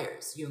nose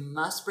pliers. You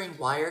must bring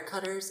wire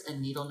cutters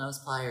and needle nose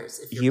pliers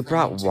if you're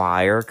brought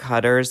wire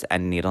cutters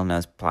and needle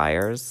nose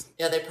pliers?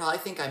 Yeah, they probably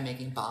think I'm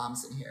making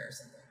bombs in here or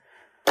something.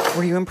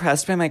 Were you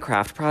impressed by my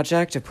craft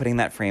project of putting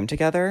that frame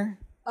together?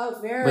 Oh,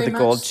 very much. With the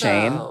gold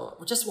chain?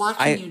 Just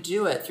watching you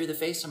do it through the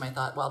FaceTime, I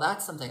thought, well,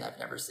 that's something I've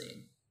never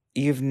seen.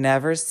 You've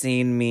never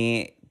seen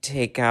me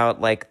take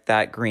out like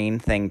that green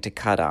thing to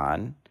cut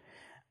on.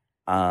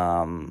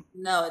 No,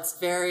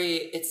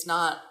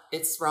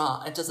 it's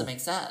wrong. It doesn't make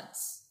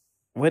sense.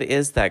 What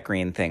is that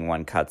green thing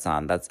one cuts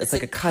on? It's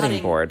like a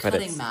cutting board, but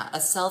it's mat, a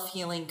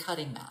self-healing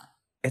cutting mat.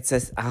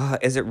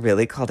 Is it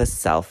really called a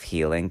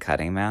self-healing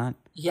cutting mat?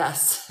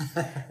 Yes.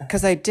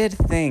 Because I did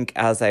think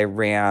as I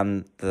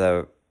ran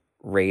the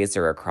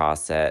razor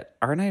across it,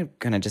 aren't I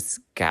going to just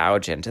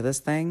gouge into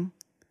this thing?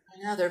 I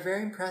Yeah, they're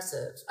very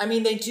impressive. I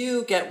mean, they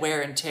do get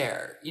wear and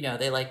tear. You know,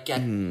 they like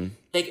get,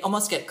 they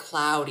almost get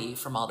cloudy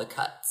from all the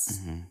cuts.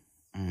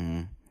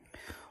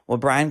 Well,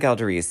 Brian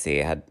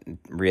Galderisi had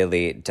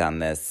really done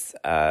this,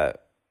 a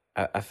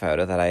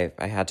photo that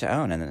I had to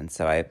own. And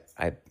so I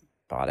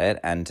bought it,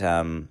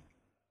 and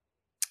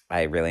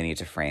I really need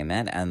to frame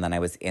it. And then I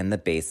was in the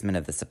basement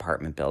of this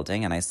apartment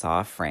building, and I saw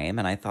a frame,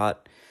 and I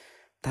thought,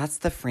 that's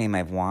the frame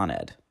I've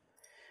wanted.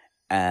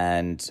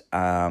 And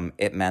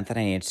it meant that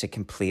I needed to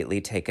completely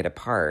take it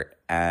apart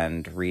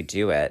and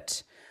redo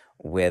it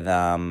with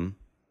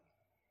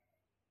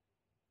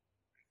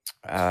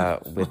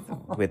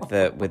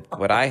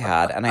what I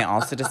had. And I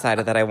also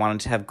decided that I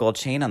wanted to have gold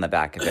chain on the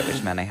back of it,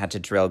 which meant I had to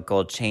drill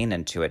gold chain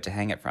into it to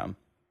hang it from.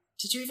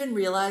 Did you even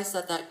realize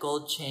that that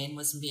gold chain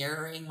was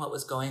mirroring what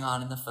was going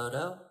on in the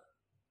photo?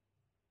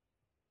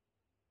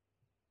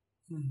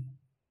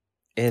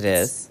 It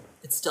is.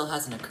 It still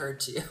hasn't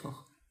occurred to you.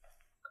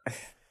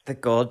 The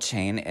gold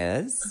chain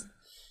is?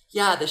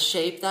 Yeah, the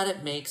shape that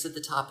it makes at the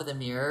top of the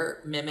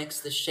mirror mimics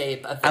the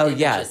shape of the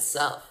image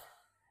itself.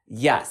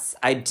 Yes,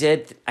 I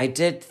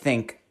did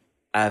think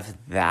of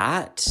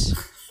that,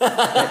 but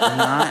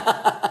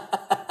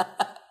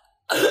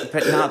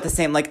not the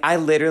same. Like, I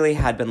literally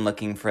had been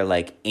looking for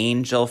like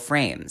angel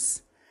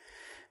frames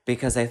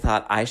because I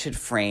thought I should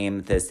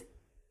frame this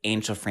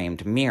angel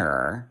framed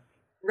mirror.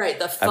 Right,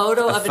 the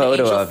photo of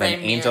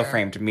an angel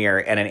framed mirror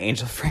and an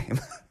angel frame.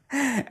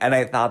 And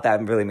I thought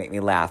that would really make me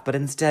laugh. But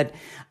instead,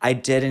 I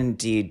did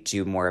indeed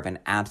do more of an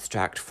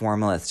abstract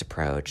formalist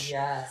approach.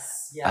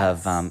 Yes.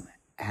 Of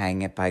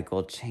hang it by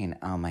gold chain.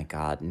 Oh my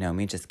God.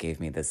 Nomi just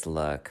gave me this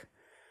look.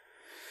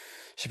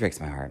 She breaks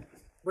my heart.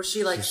 Was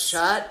she like,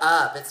 shut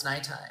up, it's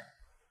nighttime?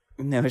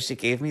 No, she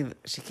gave me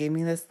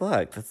this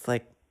look. That's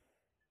like,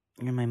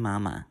 you're my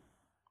mama.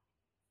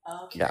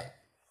 Okay.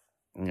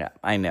 Yeah,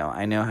 I know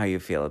how you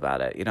feel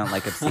about it. You don't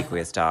like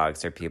obsequious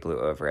dogs or people who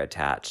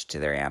over-attach to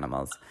their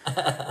animals.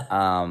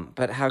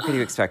 But how could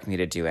you expect me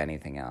to do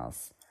anything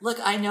else? Look,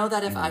 I know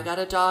that if I got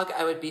a dog,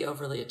 I would be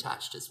overly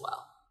attached as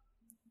well.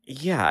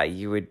 Yeah,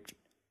 you would.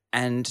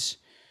 And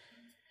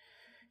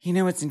you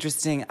know what's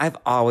interesting? I've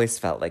always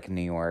felt like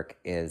New York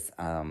is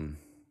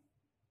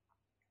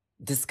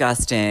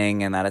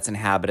disgusting, and that its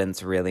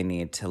inhabitants really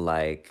need to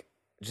like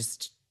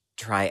just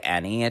try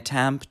any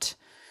attempt.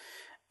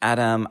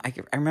 I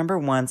remember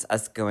once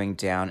us going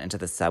down into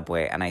the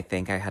subway, and I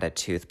think I had a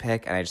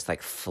toothpick, and I just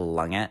like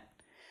flung it.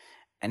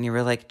 And you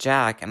were like,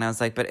 Jack, and I was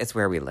like, but it's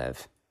where we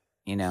live,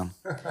 you know?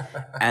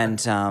 And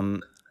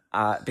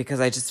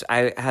because I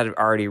had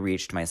already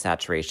reached my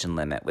saturation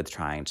limit with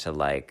trying to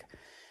like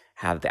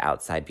have the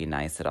outside be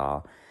nice at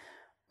all.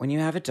 When you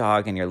have a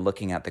dog and you're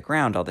looking at the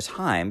ground all the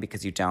time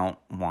because you don't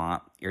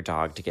want your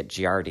dog to get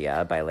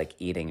giardia by like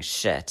eating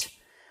shit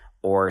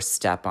or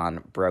step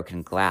on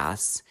broken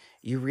glass,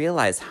 you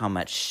realize how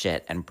much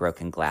shit and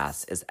broken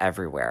glass is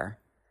everywhere,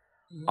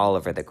 all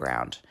over the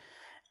ground.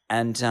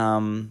 And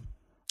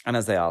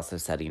as I also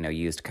said, you know,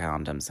 used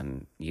condoms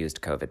and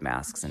used COVID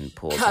masks and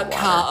pools of water.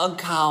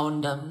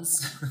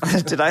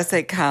 Condoms. Did I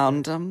say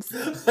condoms?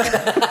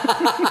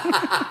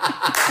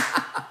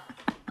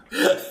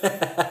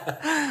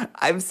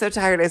 I'm so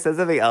tired. I said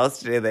something else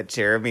today that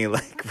Jeremy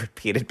like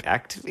repeated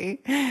back to me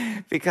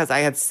because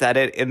I had said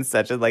it in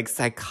such a like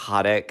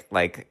psychotic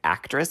like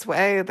actress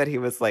way that he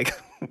was like,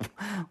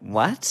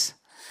 what?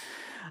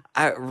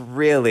 I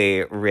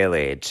really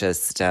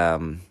just,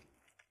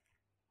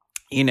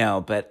 you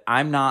know, but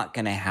I'm not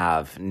going to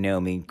have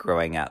Nomi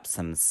growing up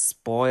some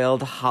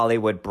spoiled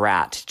Hollywood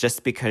brat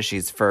just because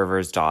she's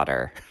Fervor's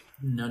daughter.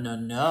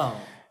 No.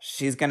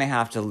 She's going to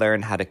have to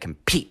learn how to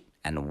compete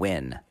and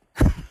win.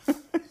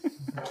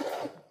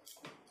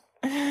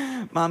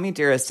 Mommy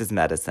Dearest is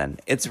medicine.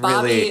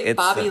 Bobby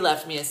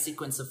left me a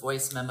sequence of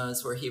voice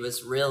memos where he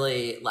was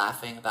really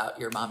laughing about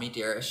your Mommy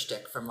Dearest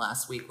shtick from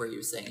last week, where you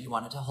were saying you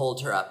wanted to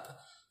hold her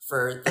up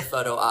for the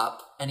photo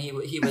op, and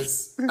he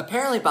was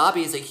apparently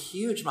Bobby is a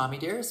huge Mommy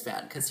Dearest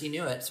fan because he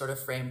knew it sort of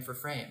frame for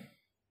frame.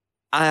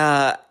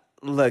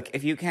 Look,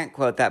 if you can't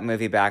quote that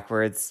movie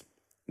backwards,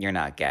 you're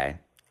not gay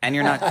and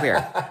you're not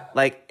queer.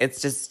 Like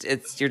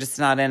you're just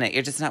not in it.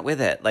 You're just not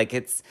with it. Like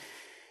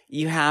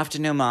you have to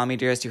know Mommy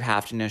Dearest, you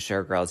have to know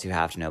Showgirls, you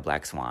have to know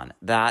Black Swan.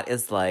 That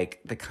is like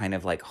the kind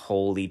of like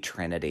holy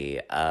trinity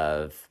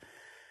of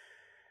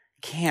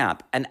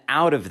camp. And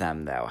out of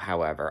them, though,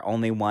 however,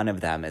 only one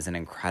of them is an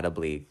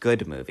incredibly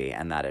good movie,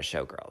 and that is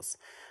Showgirls.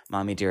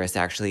 Mommy Dearest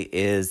actually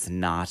is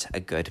not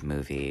a good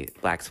movie.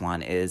 Black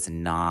Swan is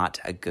not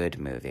a good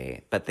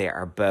movie, but they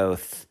are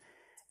both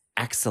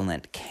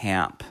excellent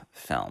camp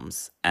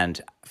films.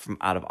 And from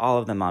out of all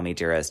of them, Mommy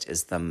Dearest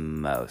is the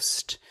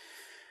most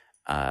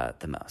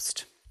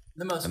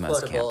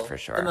quotable, camp for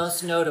sure. The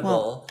most notable.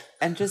 Well,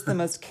 and just the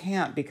most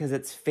camp because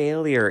its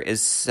failure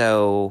is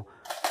so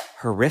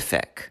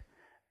horrific.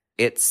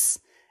 It's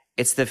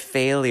the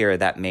failure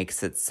that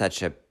makes it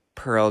such a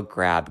pearl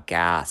grab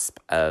gasp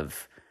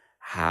of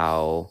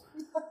how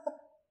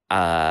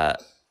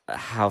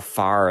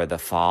far the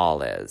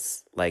fall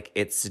is. Like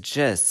it's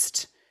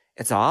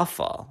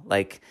awful.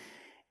 Like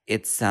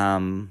it's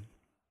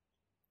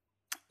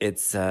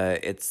it's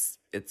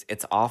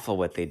awful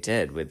what they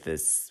did with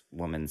this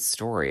woman's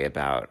story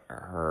about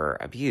her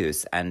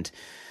abuse, and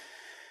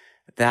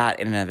that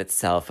in and of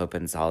itself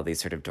opens all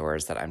these sort of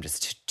doors that I'm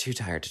just too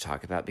tired to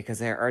talk about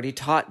because I already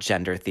taught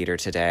gender theater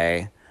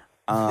today.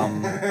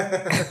 I'm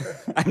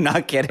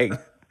not kidding.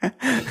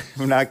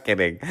 I'm not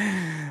kidding.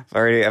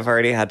 I've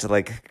already had to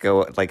like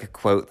go like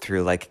quote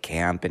through like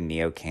camp and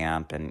neo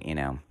camp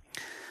and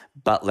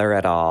Butler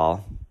et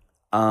al.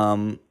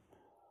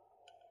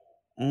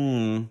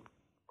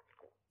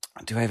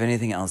 Do I have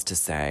anything else to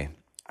say?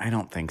 I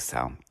don't think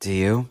so. Do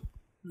you?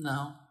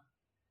 No.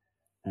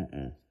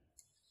 Mm-mm.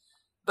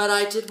 But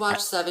I did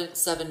watch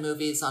seven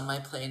movies on my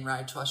plane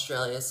ride to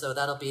Australia, so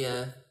that'll be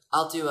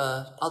I'll do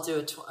a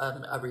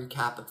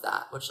recap of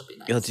that, which will be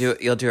nice.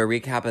 You'll do a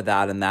recap of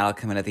that, and that'll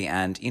come in at the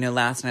end.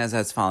 Last night as I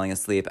was falling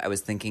asleep, I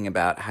was thinking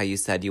about how you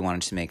said you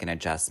wanted to make an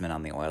adjustment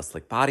on the oil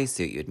slick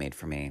bodysuit you had made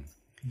for me.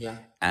 Yeah.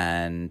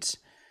 And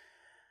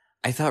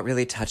I felt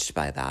really touched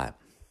by that.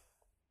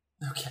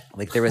 Okay.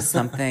 Like there was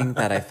something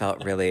that I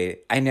felt really.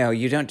 I know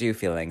you don't do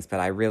feelings, but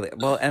I really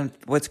and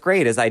what's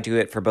great is I do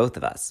it for both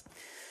of us.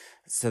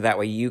 So that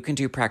way you can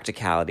do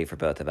practicality for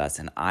both of us,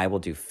 and I will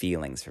do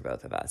feelings for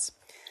both of us.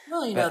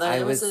 Well,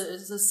 it was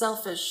a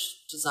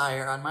selfish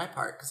desire on my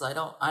part because I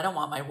don't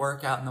want my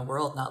work out in the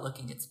world not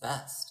looking its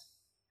best.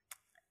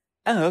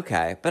 Oh,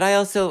 okay. But I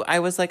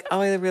was like,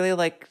 oh, I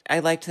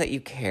liked that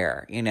you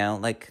care,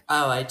 like.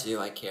 Oh, I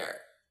do. I care.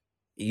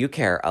 You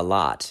care a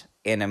lot.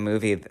 In a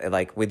movie,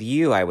 like with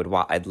you,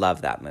 I'd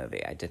love that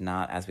movie. I did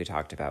not, as we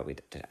talked about,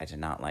 I did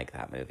not like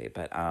that movie,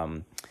 but,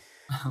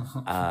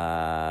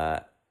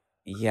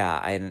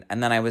 yeah,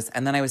 and then I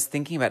was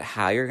thinking about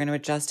how you're going to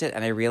adjust it,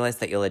 and I realized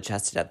that you'll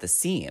adjust it at the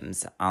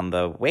seams on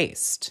the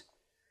waist.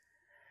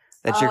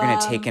 That you're going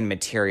to take in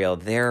material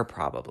there,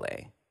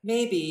 probably.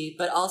 Maybe,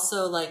 but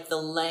also like the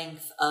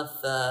length of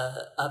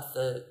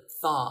the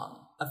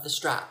thong of the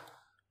strap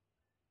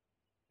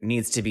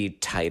needs to be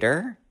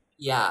tighter.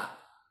 Yeah.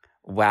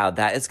 Wow,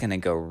 that is going to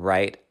go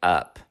right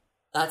up.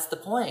 That's the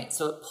point.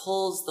 So it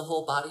pulls the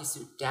whole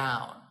bodysuit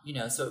down,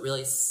 so it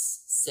really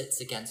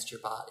sits against your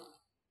body.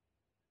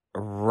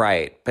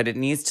 Right, but it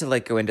needs to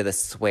like go into the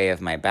sway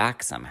of my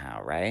back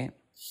somehow, right?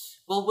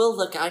 Well,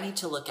 I need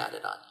to look at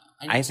it on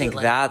you. I think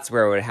that's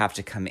where it would have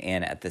to come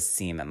in at the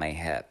seam at my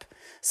hip.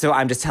 So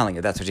I'm just telling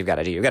you, that's what you've got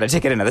to do. You've got to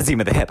take it into the seam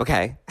of the hip,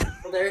 okay?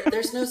 Well,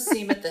 there's no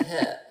seam at the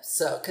hip,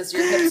 so because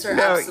your hips are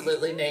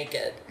absolutely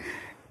naked.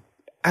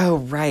 Oh,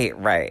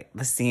 right.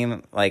 The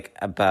seam like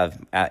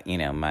above, I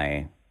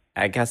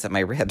guess at my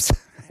ribs.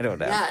 I don't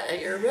know. Yeah,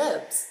 at your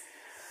ribs.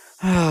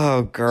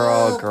 Oh,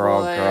 girl.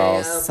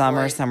 Oh,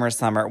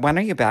 Summer. When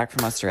are you back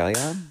from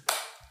Australia?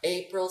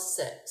 April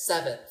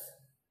 7th.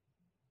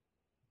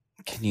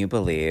 Can you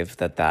believe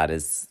that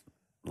is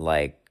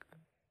like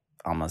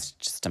almost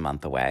just a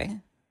month away?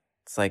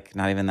 It's like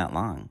not even that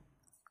long.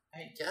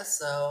 I guess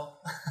so.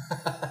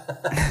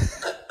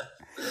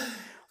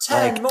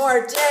 10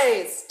 more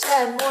days.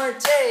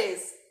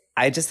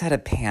 I just had a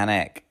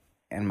panic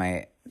in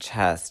my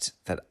chest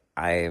that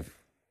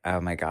oh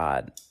my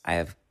God, I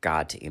have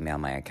got to email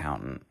my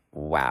accountant.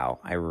 Wow,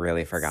 I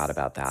really forgot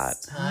about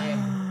that.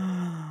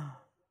 Time.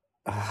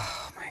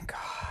 Oh my God.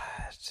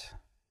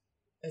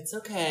 It's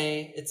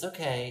okay.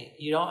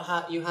 You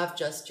have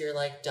just your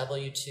like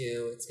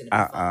W-2. It's gonna be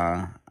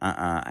fine.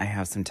 I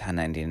have some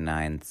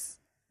 1099s.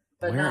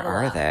 But where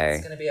are they?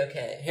 It's gonna be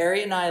okay.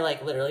 Harry and I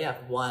like literally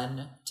have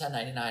one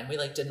 1099. We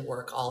like didn't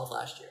work all of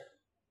last year.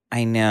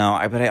 I know,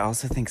 but I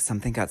also think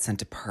something got sent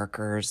to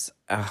Parker's.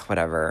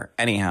 Whatever.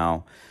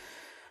 Anyhow,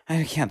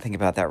 I can't think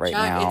about that right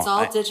now. It's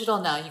all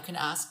digital now. You can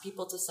ask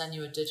people to send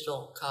you a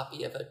digital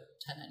copy of a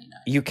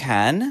 1099. You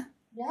can?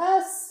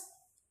 Yes.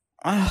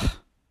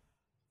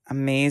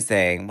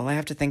 Amazing. Well, I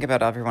have to think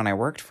about everyone I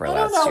worked for last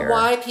year. I don't know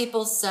why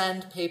people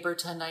send paper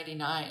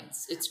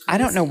 1099s. It's crazy. I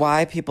don't know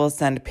why people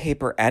send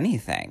paper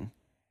anything.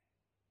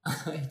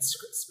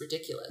 It's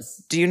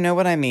ridiculous. Do you know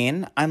what I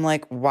mean? I'm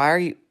like,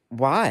 why?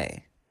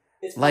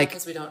 It's like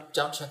because we don't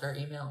check our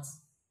emails.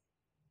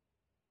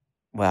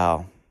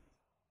 Well,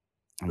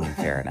 I mean,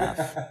 fair enough.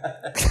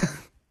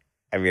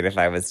 I mean, if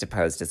I was to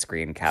post a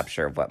screen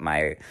capture of what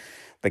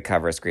the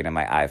cover screen of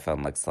my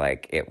iPhone looks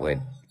like, it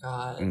would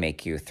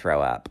make you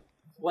throw up.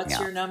 What's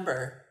your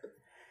number?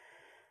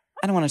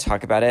 I don't want to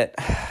talk about it,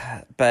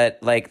 but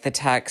like the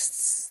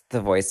texts, the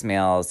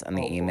voicemails, and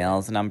the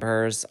emails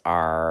numbers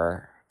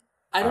are.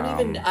 I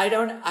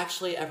don't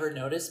actually ever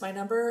notice my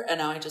number, and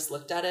now I just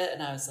looked at it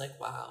and I was like,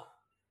 wow,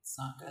 it's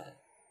not good.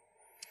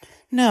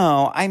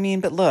 No, I mean,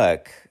 but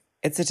look,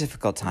 it's a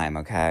difficult time,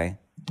 okay?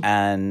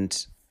 And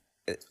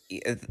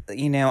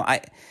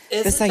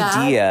this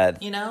idea,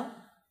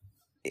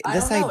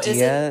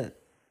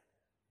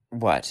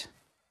 what?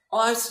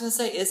 Well, I was going to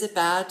say, is it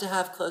bad to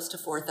have close to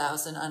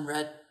 4,000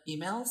 unread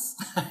emails?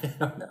 I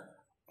don't know.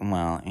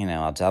 Well,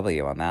 I'll double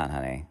you on that,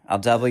 honey. I'll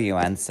double you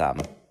and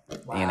some,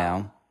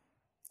 Wow.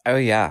 Oh,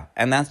 yeah.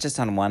 And that's just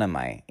on one of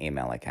my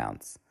email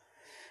accounts.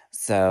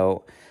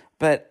 So,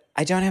 but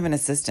I don't have an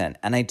assistant,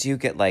 and I do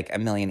get like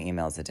 1 million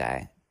emails a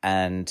day.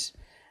 And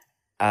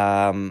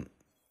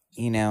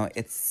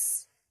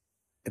it's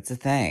a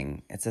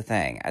thing. It's a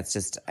thing. It's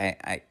just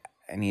I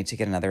need to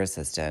get another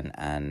assistant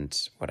and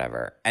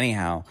whatever.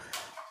 Anyhow,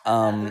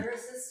 Another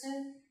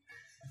assistant?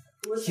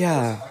 Who was the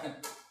yeah. first one?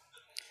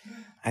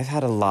 I've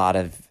had a lot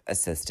of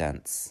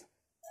assistants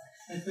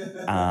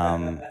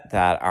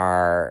that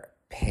are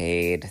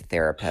paid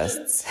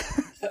therapists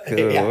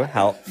who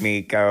help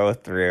me go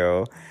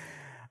through.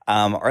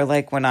 Or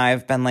like when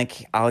I've been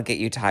like, I'll get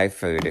you Thai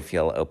food if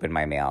you'll open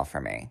my mail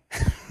for me.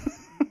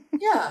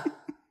 Yeah.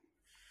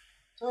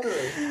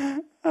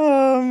 Totally.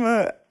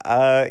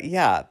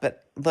 Yeah,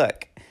 but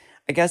look,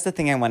 I guess the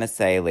thing I want to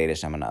say,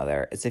 ladies and gentlemen,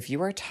 other is if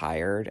you are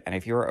tired and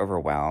if you are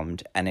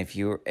overwhelmed and if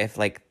you're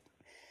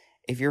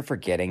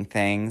forgetting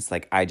things,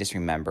 like I just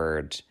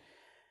remembered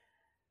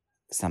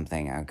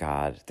something. Oh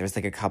God, there's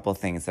like a couple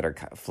things that are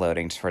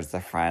floating towards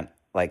the front,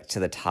 like to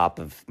the top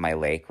of my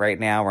lake right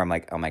now, where I'm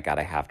like, oh my God,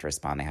 I have to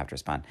respond.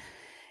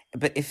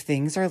 But if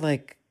things are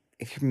like,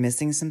 if you're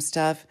missing some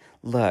stuff,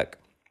 look,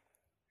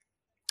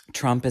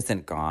 Trump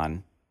isn't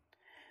gone.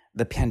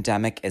 The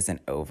pandemic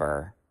isn't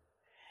over.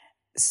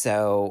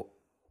 So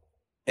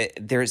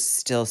there's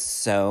still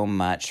so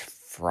much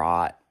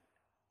fraught,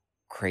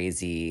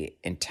 crazy,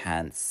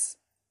 intense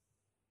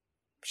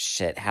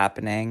shit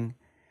happening.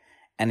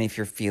 And if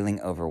you're feeling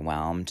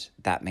overwhelmed,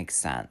 that makes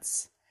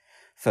sense.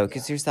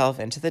 Focus yourself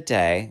into the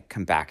day,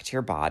 come back to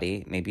your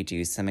body, maybe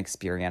do some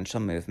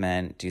experiential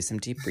movement, do some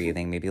deep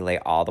breathing, maybe lay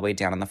all the way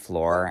down on the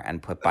floor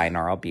and put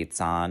binaural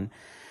beats on,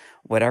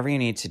 whatever you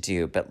need to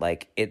do. But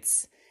like,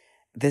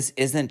 this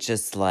isn't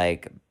just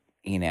like,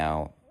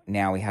 now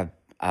we have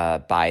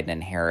Biden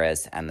and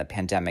Harris and the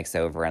pandemic's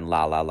over and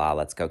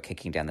let's go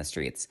kicking down the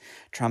streets.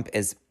 Trump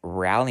is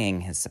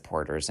rallying his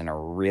supporters in a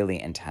really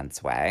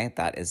intense way.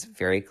 That is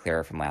very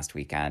clear from last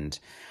weekend.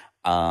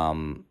 But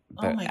oh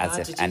my as God,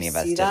 if did any you of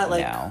us see didn't that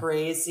like know.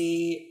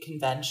 crazy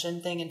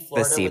convention thing in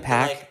Florida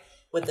CPAC?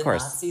 with the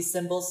course. Nazi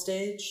symbol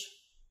stage?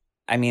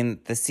 I mean,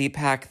 the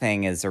CPAC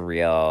thing is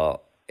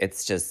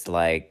it's just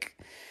like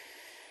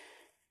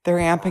they're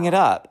amping it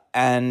up.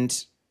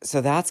 And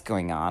so that's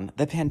going on.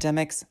 The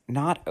pandemic's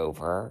not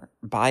over.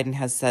 Biden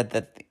has said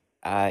that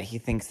he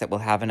thinks that we'll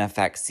have enough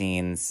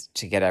vaccines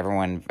to get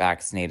everyone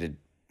vaccinated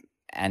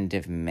end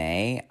of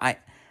May. I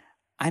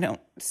don't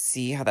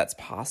see how that's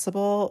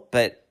possible,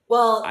 but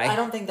well, I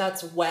don't think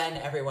that's when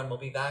everyone will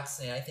be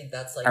vaccinated. I think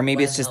that's like, or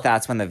maybe it's just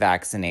that's when the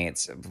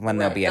vaccinates when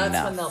there'll be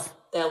enough. That's when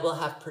they will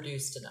have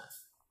produced enough.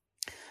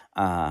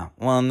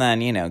 Well, and then,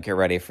 get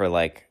ready for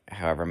like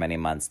however many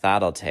months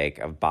that'll take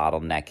of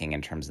bottlenecking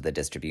in terms of the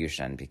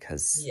distribution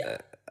because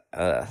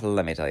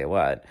let me tell you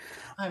what.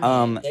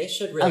 I mean, they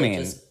should really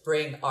just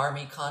bring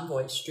army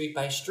convoys street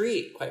by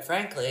street, quite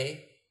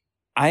frankly.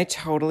 I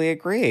totally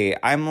agree.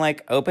 I'm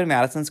like, open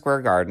Madison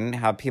Square Garden,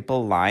 have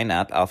people line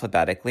up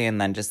alphabetically and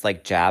then just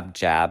like jab,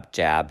 jab,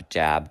 jab,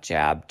 jab,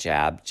 jab, jab,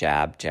 jab,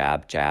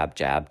 jab, jab,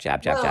 jab,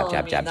 jab, jab,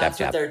 jab, jab, that's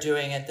what they're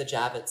doing at the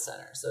Javits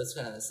Center, so it's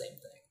kind of the same thing.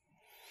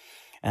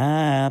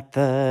 At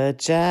the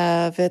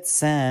Javits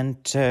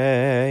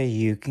Center,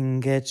 you can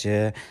get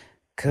your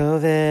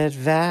COVID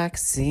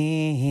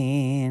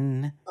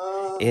vaccine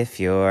if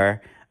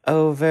you're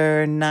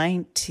over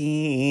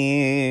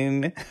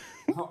 19.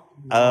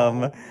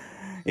 No.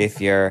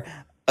 If you're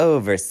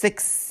over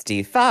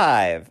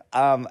 65.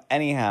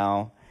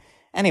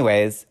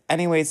 Anyways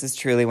is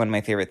truly one of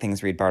my favorite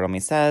things Reed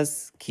Bartlemy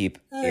says. Keep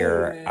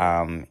your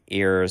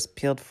ears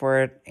peeled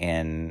for it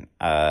in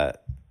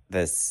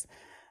this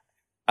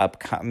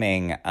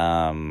upcoming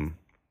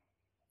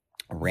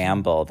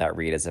ramble that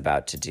Reed is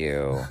about to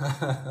do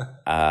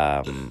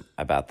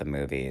about the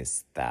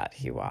movies that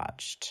he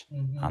watched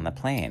on the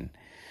plane.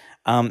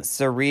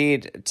 So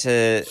Reed,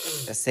 to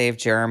save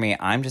Jeremy,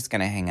 I'm just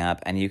going to hang up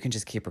and you can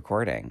just keep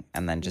recording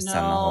and then just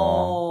send the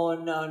whole...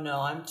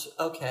 No.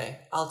 Okay,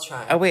 I'll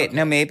try. Oh, wait,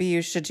 no, maybe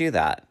you should do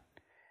that.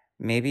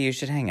 Maybe you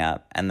should hang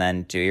up and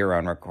then do your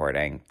own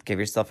recording. Give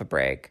yourself a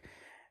break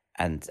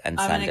and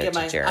send it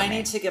to Jeremy. I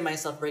need to give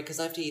myself a break because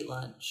I have to eat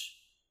lunch.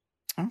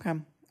 Okay,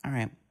 all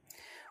right.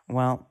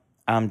 Well,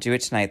 do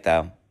it tonight,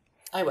 though.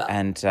 I will.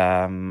 And,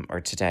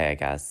 or today, I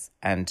guess.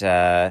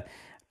 And,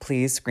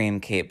 please scream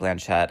Cate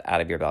Blanchett out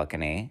of your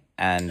balcony.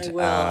 And I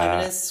will. I'm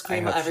going to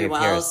scream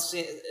everyone else.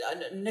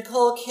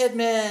 Nicole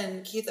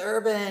Kidman, Keith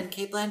Urban,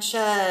 Cate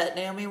Blanchett,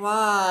 Naomi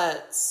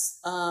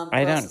Watts.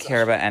 I don't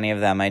care about any of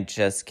them. I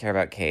just care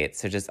about Kate.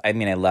 So I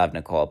love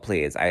Nicole,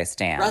 please. I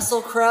stand.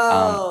 Russell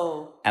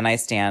Crowe. And I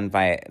stand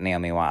by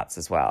Naomi Watts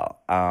as well.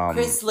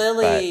 Chris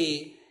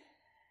Lilly.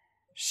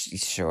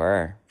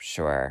 Sure.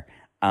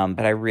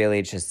 But I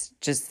really just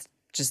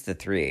the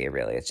three,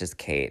 really. It's just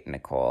Kate,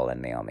 Nicole,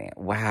 and Naomi.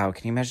 Wow,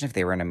 can you imagine if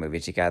they were in a movie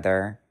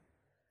together?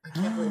 I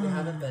can't believe they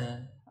haven't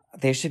been.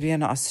 They should be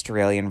an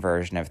Australian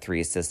version of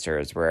Three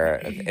Sisters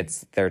where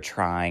they're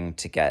trying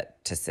to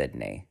get to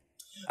Sydney.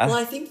 Well,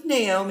 I think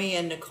Naomi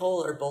and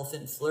Nicole are both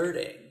in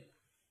Flirting.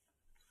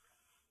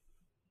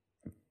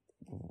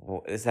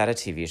 Is that a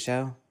TV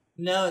show?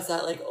 No, is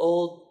that like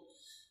old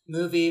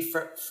movie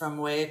from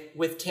way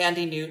with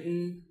Tandy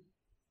Newton?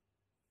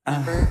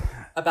 Remember?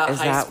 About Is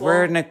high that school?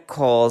 where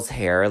Nicole's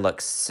hair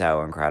looks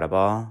so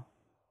incredible?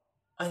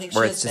 I think she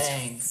Where has it's just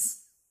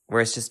bangs.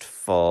 Where it's just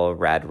full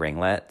red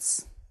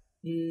ringlets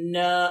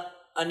No,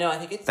 no, I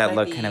think it that might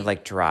look be. kind of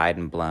like dried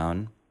and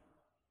blown.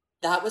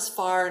 That was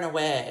Far and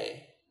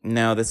Away.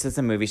 No, this is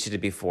a movie she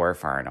did before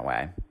Far and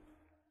Away.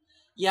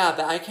 Yeah,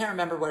 but I can't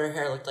remember what her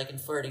hair looked like in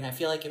Flirting. I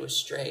feel like it was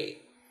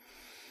straight.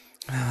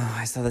 Oh,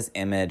 I saw this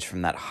image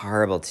from that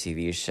horrible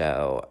TV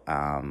show.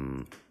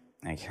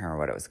 I can't remember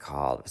what it was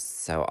called. It was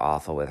so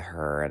awful with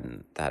her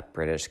and that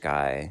British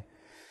guy.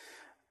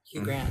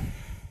 Hugh Grant.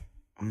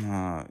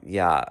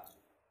 Yeah,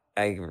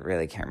 I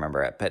really can't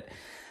remember it. But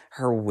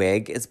her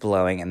wig is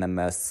blowing in the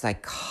most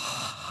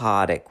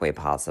psychotic way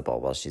possible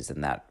while she's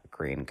in that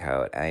green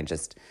coat. And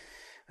it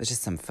was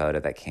just some photo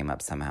that came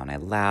up somehow, and I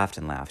laughed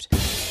and laughed.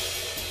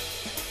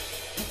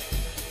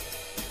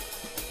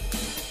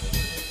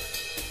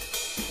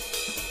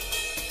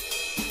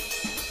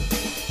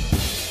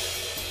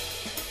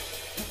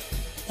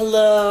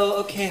 Hello.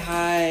 Okay.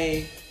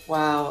 Hi.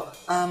 Wow.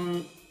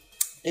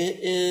 It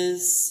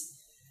is.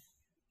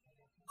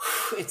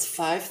 It's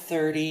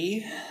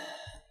 5:30.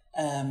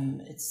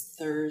 It's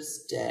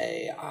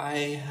Thursday.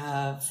 I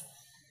have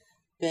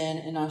been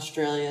in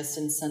Australia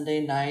since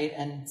Sunday night,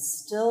 and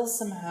still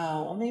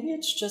somehow, well, maybe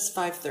it's just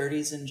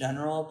 5:30s in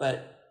general,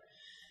 but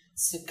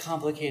it's a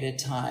complicated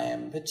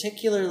time,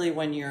 particularly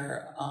when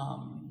you're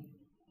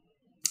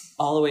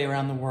all the way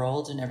around the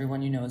world and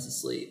everyone you know is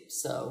asleep.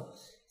 So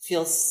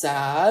feels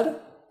sad,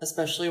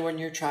 especially when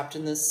you're trapped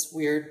in this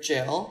weird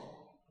jail.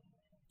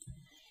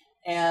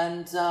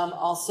 And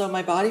also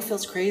my body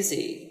feels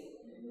crazy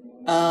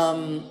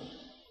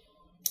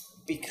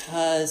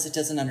because it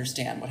doesn't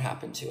understand what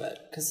happened to it,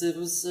 because it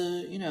was,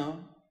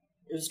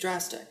 it was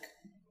drastic.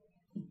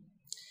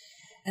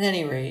 At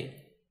any rate,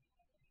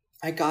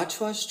 I got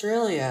to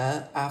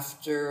Australia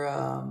after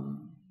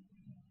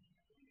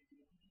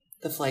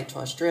the flight to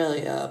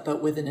Australia,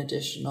 but with an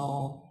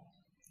additional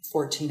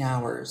 14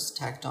 hours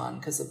tacked on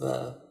because of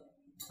a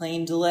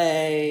plane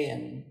delay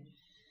and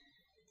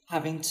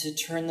having to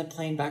turn the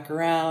plane back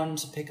around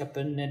to pick up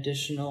an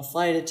additional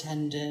flight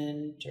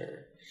attendant.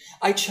 Or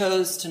I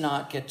chose to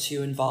not get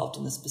too involved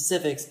in the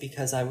specifics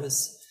because I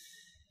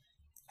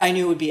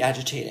knew it would be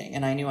agitating,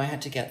 and I knew I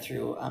had to get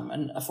through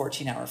a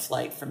 14-hour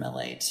flight from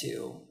LA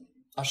to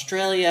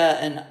Australia.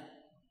 And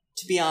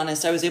to be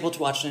honest, I was able to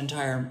watch an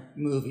entire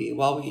movie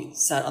while we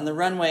sat on the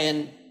runway,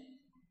 and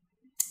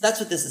that's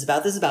what this is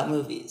about. This is about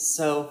movies.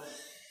 So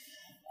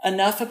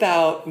enough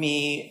about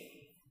me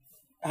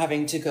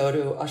having to go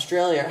to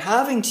Australia,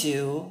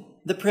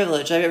 the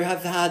privilege. I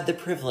have had the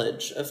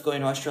privilege of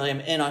going to Australia.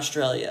 I'm in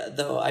Australia,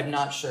 though I'm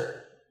not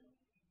sure.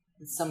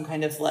 It's some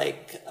kind of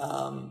like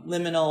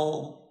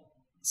liminal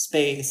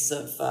space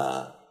of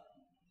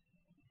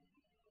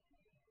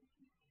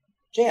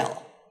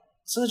jail.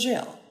 So the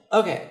jail.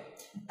 Okay.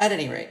 At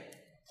any rate,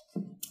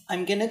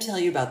 I'm going to tell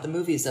you about the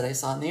movies that I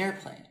saw on the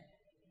airplane.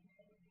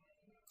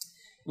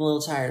 I'm a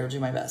little tired. I'll do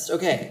my best.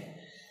 Okay.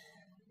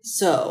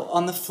 So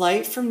on the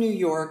flight from New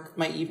York,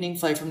 my evening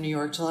flight from New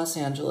York to Los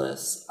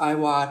Angeles, I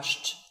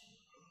watched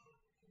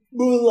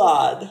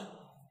Mulan.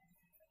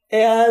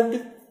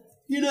 And,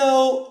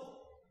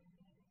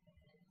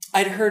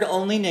 I'd heard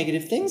only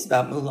negative things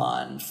about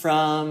Mulan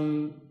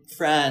from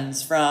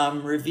friends,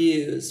 from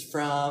reviews,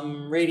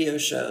 from radio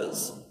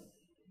shows.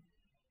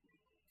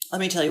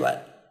 Let me tell you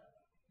what.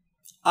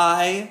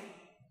 I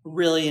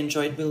really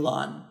enjoyed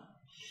Mulan.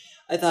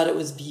 I thought it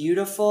was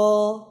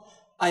beautiful.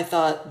 I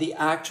thought the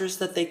actress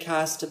that they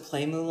cast to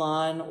play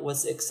Mulan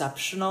was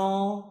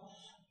exceptional.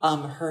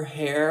 Her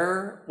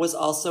hair was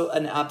also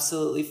an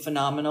absolutely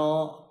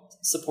phenomenal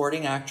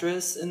supporting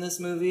actress in this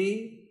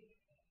movie.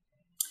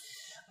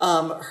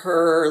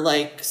 Her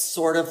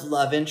sort of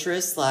love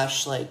interest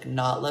 /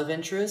 not love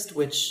interest,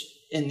 which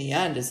in the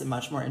end is a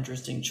much more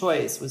interesting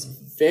choice, was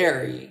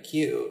very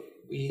cute.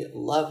 We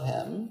love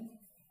him.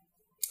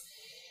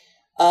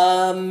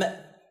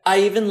 I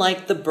even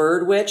liked the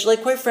Bird Witch.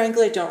 Quite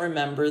frankly, I don't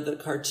remember the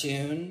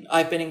cartoon.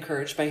 I've been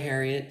encouraged by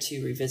Harriet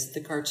to revisit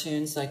the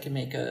cartoon so I can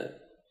make a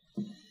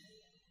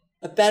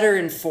better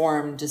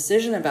informed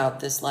decision about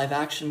this live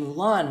action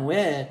Mulan,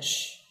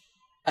 which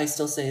I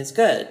still say is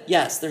good.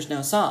 Yes, there's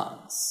no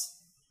songs.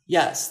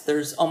 Yes,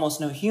 there's almost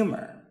no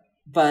humor.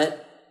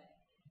 But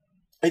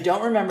I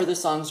don't remember the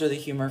songs or the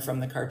humor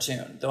from the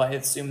cartoon, though I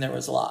assume there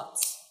was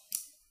lots.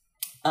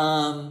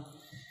 But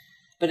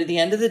at the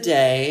end of the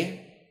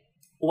day,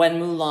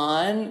 when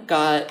Mulan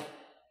got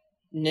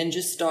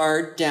ninja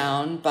starred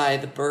down by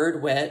the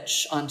Bird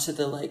Witch onto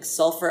the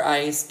sulfur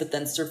ice, but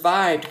then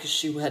survived because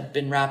she had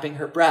been wrapping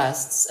her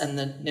breasts, and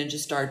the ninja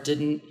star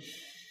didn't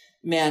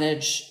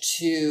manage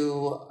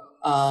to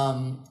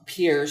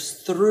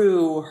pierce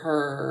through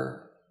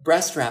her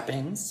breast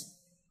wrappings,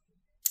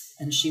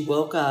 and she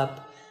woke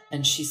up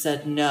and she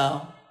said,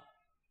 "No,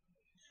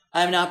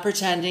 I'm not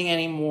pretending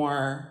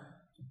anymore.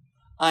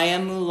 I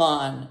am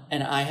Mulan,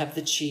 and I have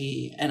the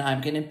chi, and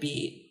I'm going to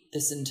beat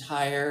this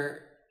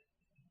entire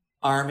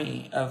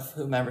army of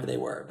whomever they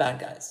were, bad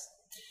guys."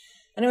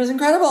 And it was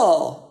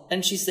incredible.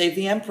 And she saved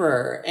the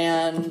emperor.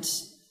 And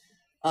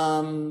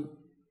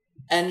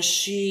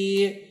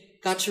she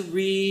got to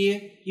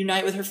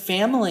reunite with her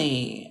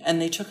family, and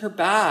they took her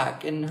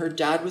back, and her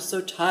dad was so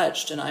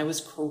touched, and I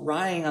was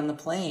crying on the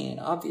plane,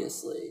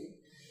 obviously.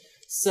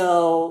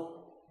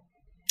 So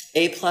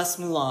A+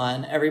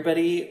 Mulan.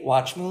 Everybody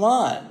watch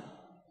Mulan.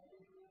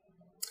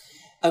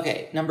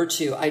 Okay, number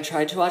 2, I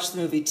tried to watch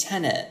the movie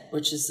Tenet,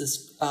 which is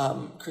this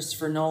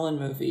Christopher Nolan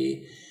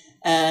movie,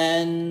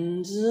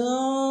 and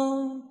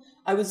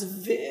I was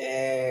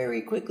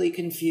very quickly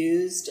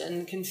confused,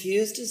 and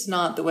confused is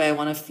not the way I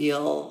want to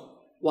feel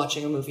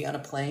watching a movie on a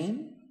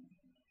plane.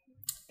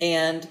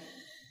 And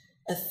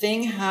a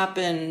thing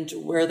happened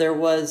where there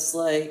was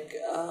like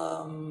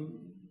a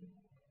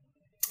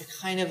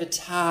kind of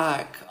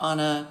attack on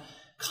a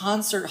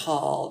concert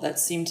hall that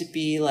seemed to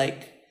be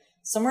like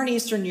somewhere in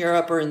Eastern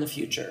Europe or in the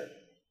future.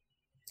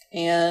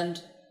 And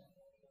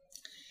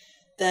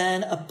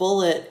then a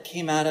bullet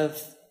came out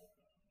of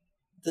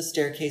the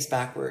staircase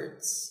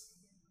backwards.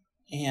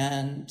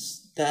 And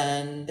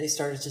then they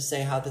started to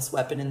say how this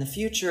weapon in the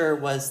future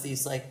was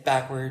these like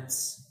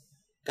backwards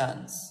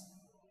guns.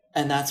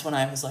 And that's when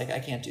I was like, I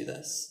can't do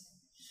this.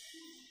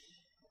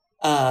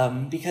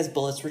 Because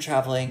bullets were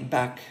traveling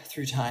back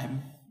through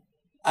time.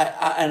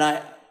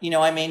 I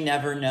may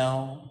never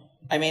know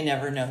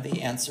the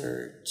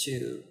answer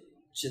to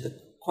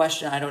the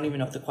question. I don't even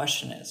know what the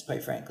question is,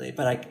 quite frankly,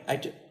 but I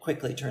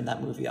quickly turned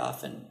that movie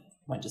off and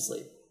went to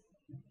sleep.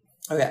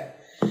 Okay.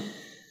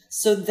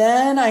 So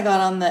then I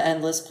got on the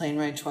endless plane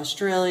ride to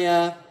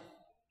Australia,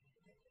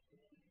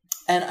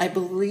 and I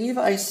believe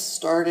I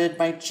started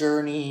my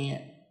journey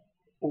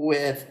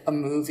with a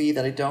movie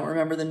that I don't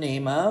remember the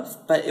name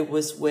of, but it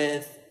was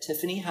with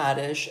Tiffany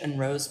Haddish and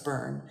Rose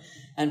Byrne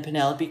and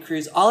Penelope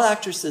Cruz, all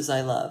actresses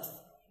I love.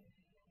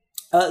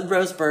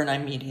 Rose Byrne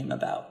I'm medium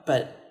about,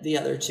 but the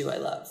other two I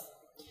love.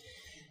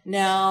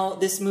 Now,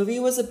 this movie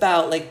was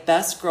about like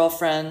best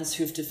girlfriends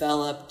who've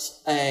developed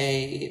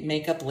a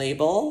makeup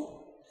label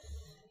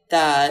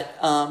that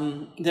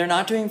they're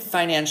not doing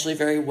financially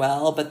very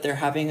well, but they're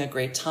having a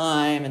great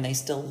time, and they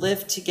still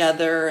live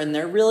together, and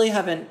they really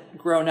haven't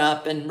grown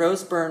up. And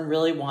Rose Byrne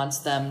really wants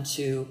them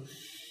to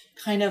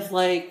kind of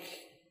like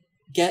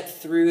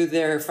get through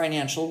their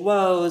financial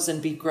woes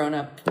and be grown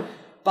up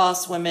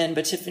boss women.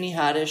 But Tiffany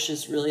Haddish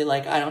is really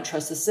like, I don't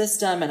trust the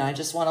system, and I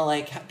just want to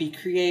like be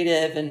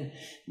creative and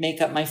make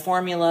up my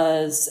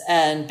formulas.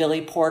 And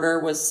Billy Porter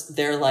was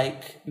their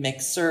like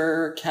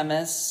mixer,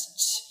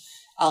 chemist,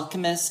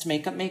 alchemist,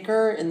 makeup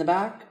maker in the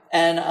back.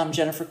 And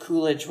Jennifer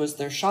Coolidge was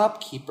their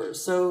shopkeeper.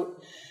 So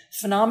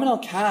phenomenal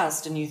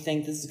cast, and you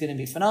think this is going to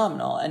be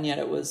phenomenal, and yet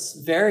it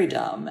was very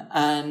dumb,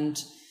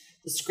 and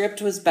the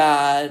script was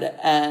bad,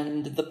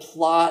 and the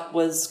plot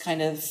was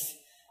kind of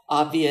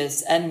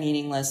obvious and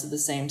meaningless at the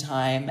same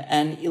time,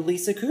 and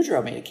Lisa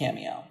Kudrow made a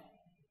cameo.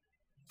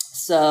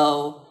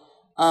 So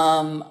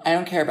I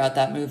don't care about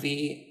that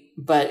movie,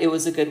 but it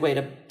was a good way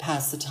to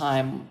pass the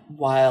time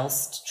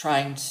whilst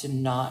trying to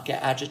not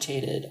get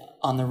agitated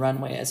on the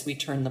runway as we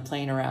turned the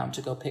plane around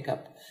to go pick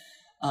up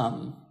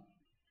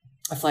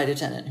a flight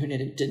attendant who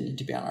didn't need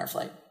to be on our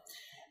flight.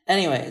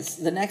 Anyways,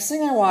 the next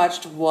thing I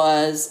watched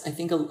was, I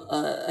think it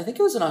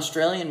was an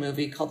Australian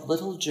movie called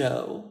Little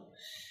Joe.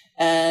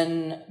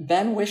 And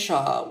Ben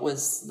Whishaw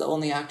was the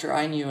only actor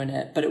I knew in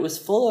it, but it was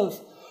full of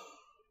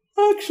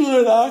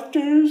excellent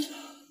actors,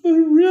 a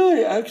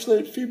really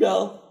excellent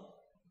female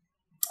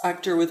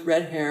actor with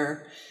red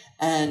hair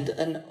and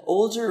an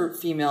older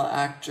female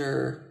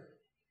actor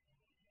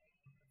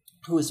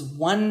who was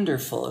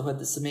wonderful, who had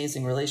this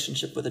amazing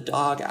relationship with a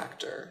dog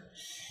actor.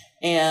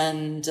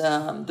 And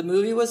the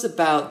movie was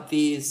about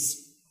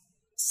these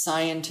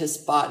scientists,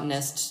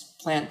 botanists,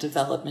 plant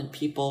development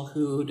people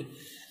who'd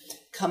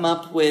come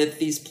up with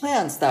these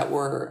plants that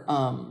were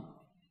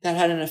that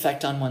had an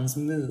effect on one's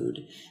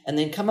mood, and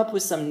they'd come up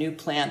with some new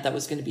plant that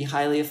was going to be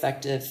highly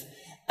effective.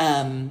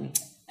 And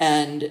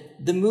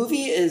the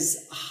movie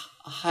is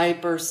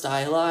hyper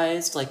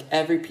stylized, like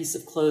every piece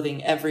of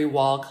clothing, every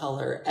wall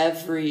color,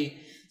 every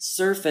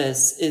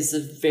surface is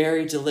a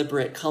very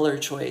deliberate color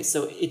choice.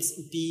 So it's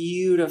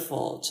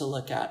beautiful to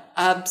look at.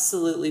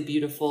 Absolutely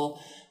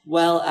beautiful,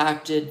 well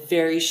acted,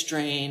 very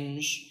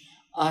strange.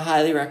 I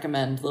highly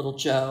recommend Little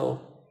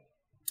Joe.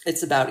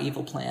 It's about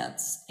evil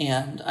plants,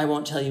 and I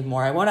won't tell you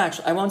more. I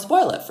won't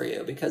spoil it for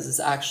you because it's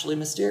actually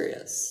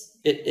mysterious.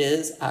 It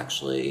is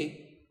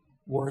actually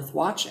worth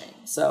watching.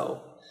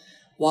 So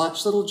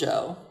watch Little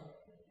Joe.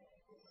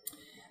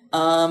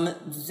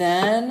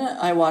 Then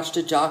I watched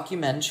a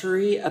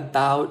documentary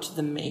about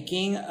the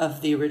making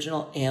of the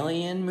original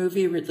Alien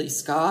movie, Ridley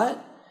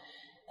Scott.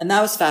 And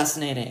that was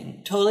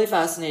fascinating, totally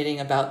fascinating,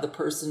 about the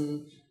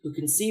person who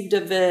conceived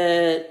of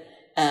it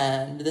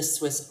and the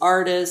Swiss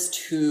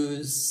artist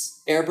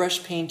whose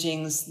airbrush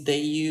paintings they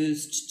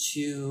used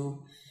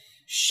to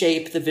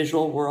shape the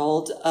visual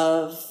world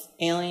of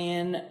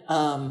Alien.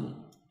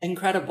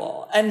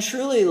 Incredible. And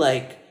truly,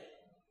 like,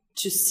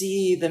 to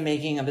see the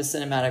making of a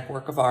cinematic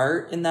work of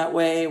art in that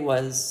way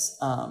was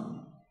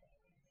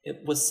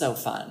it was so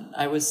fun.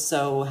 I was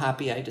so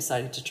happy I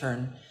decided to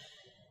turn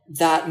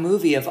that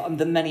movie of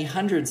the many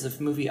hundreds of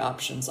movie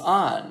options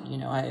on. You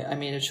know, I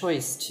made a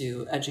choice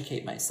to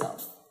educate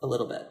myself a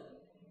little bit.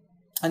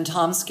 And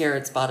Tom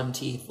Skerritt's bottom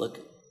teeth look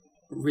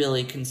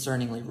really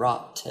concerningly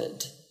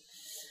rotted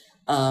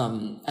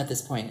at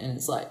this point in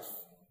his life.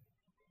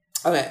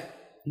 Okay,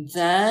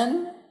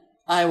 then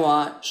I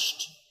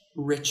watched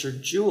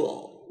Richard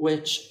Jewell,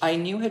 which I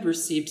knew had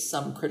received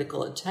some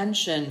critical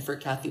attention for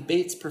Kathy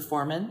Bates'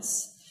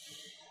 performance.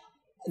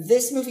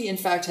 This movie, in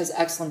fact, has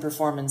excellent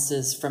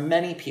performances from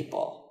many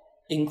people,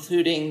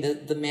 including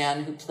the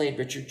man who played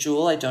Richard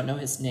Jewell. I don't know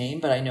his name,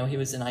 but I know he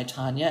was in I,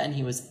 Tonya, and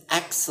he was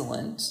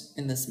excellent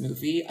in this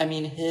movie. I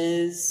mean,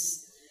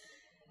 his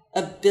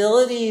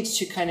ability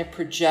to kind of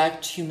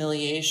project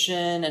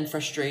humiliation and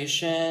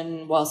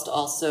frustration whilst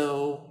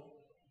also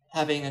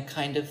having a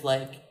kind of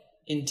like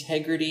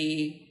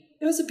integrity.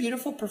 It was a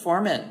beautiful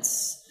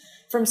performance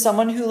from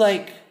someone who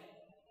like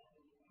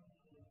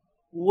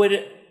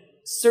would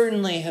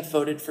certainly have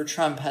voted for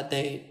Trump had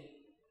they,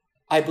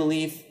 I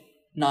believe,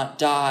 not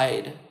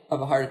died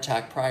of a heart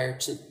attack prior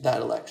to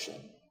that election.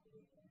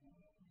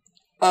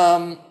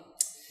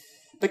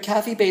 But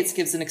Kathy Bates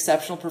gives an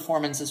exceptional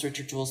performance as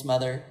Richard Jewell's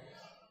mother.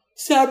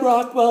 Sam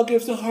Rockwell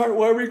gives a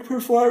heartwarming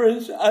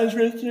performance as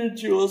Richard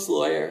Jewell's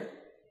lawyer.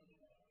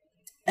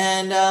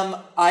 And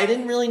I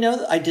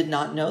did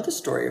not know the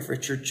story of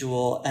Richard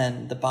Jewell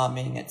and the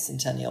bombing at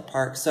Centennial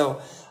Park.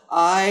 So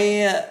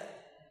I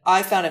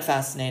found it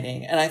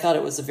fascinating, and I thought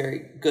it was a very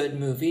good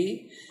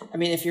movie. I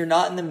mean, if you're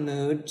not in the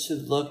mood to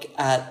look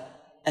at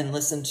and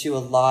listen to a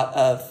lot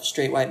of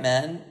straight white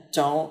men,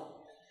 don't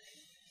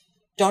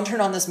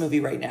turn on this movie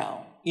right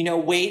now. You know,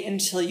 wait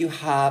until you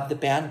have the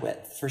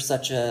bandwidth for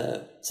such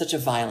a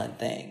violent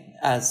thing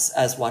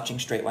as watching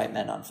straight white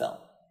men on film.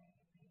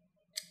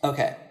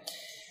 Okay.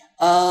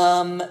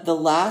 The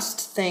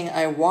last thing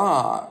I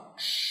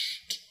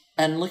watched,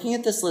 and looking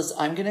at this list,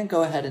 I'm going to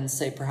go ahead and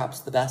say perhaps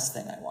the best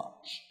thing I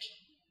watched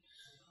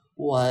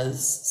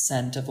was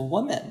Scent of a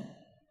Woman,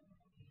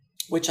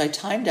 which I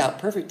timed out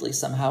perfectly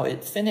somehow.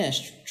 It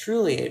finished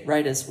truly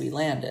right as we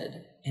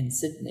landed in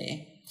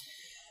Sydney.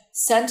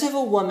 Scent of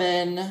a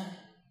Woman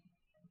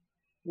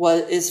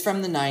is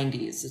from the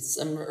 90s. It's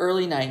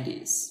early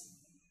 90s.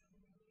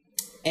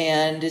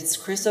 And it's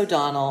Chris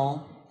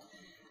O'Donnell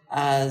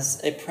as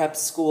a prep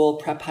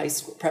school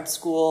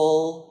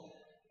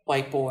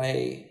white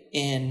boy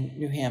in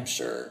New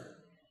Hampshire.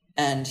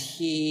 And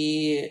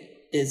he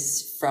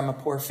is from a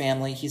poor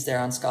family. He's there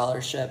on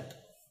scholarship.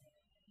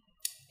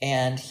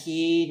 And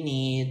he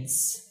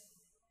needs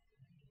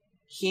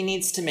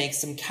to make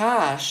some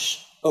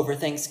cash over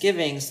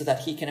Thanksgiving so that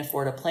he can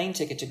afford a plane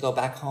ticket to go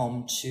back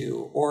home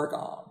to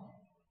Oregon.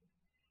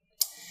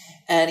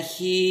 And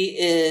he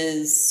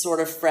is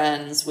sort of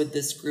friends with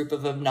this group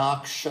of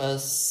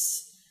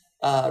obnoxious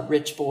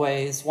rich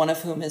boys, one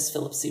of whom is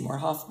Philip Seymour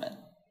Hoffman,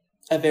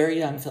 a very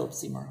young Philip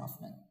Seymour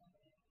Hoffman.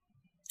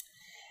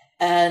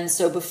 And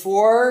so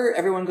before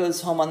everyone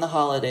goes home on the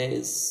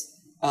holidays,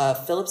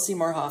 Philip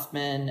Seymour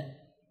Hoffman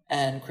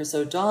and Chris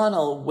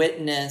O'Donnell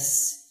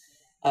witness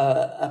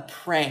a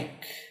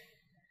prank.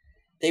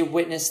 They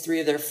witness 3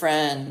 of their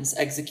friends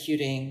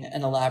executing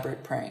an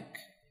elaborate prank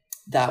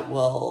that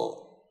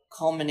will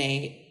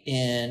culminate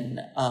in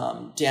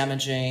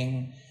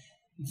damaging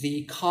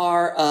the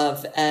car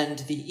of and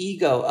the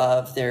ego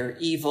of their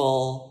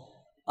evil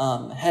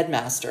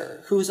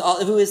headmaster, who is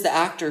the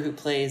actor who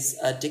plays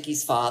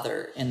Dickie's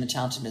father in The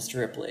Talented Mr.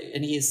 Ripley.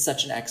 And he is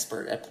such an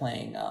expert at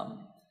playing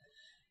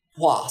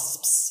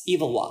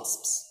evil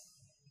wasps.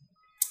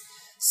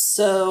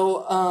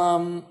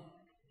 So,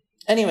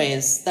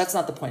 anyways, that's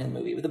not the point of the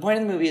movie. But the point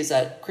of the movie is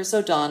that Chris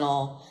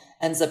O'Donnell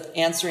ends up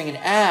answering an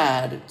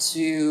ad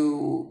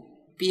to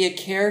be a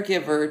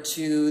caregiver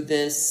to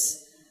this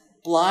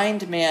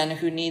blind man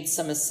who needs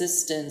some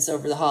assistance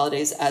over the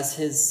holidays as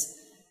his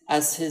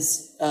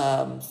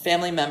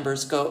family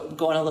members go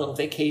on a little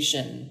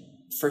vacation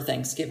for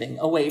Thanksgiving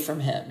away from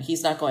him.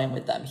 He's not going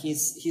with them.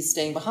 He's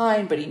staying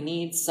behind, but he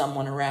needs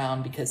someone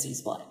around because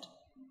he's blind.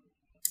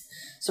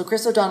 So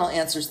Chris O'Donnell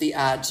answers the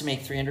ad to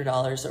make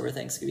 $300 over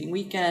Thanksgiving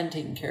weekend,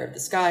 taking care of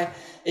this guy.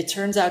 It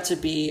turns out to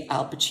be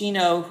Al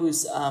Pacino,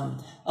 who's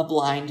a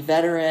blind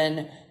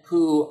veteran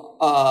who,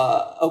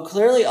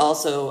 clearly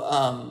also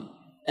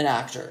an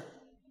actor.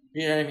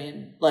 You know what I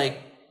mean? Like,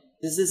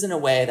 this isn't a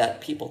way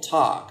that people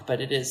talk,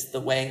 but it is the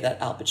way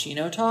that Al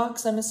Pacino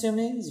talks, I'm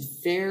assuming.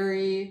 It's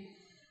very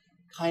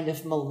kind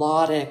of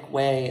melodic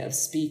way of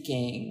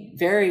speaking,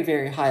 very,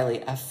 very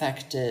highly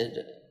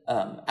affected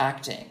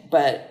acting,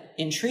 but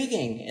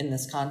intriguing in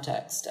this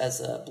context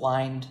as a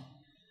blind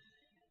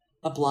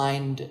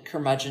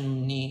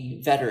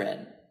curmudgeon-y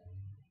veteran.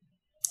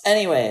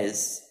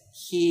 Anyways,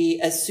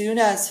 as soon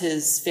as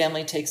his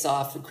family takes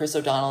off, Chris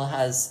O'Donnell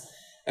has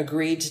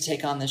agreed to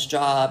take on this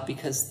job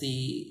because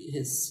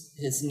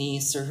his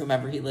niece or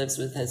whomever he lives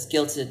with has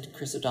guilted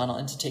Chris O'Donnell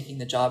into taking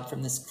the job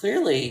from this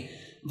clearly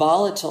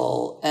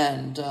volatile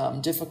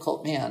and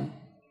difficult man.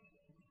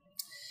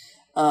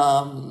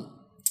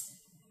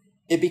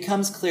 it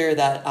becomes clear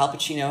that Al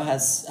Pacino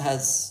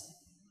has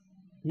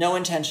no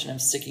intention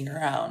of sticking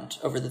around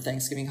over the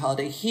Thanksgiving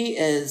holiday. He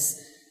is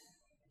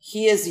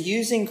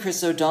using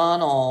Chris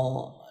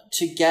O'Donnell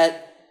to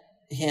get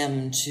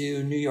him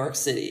to New York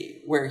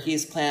City, where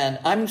he's planned.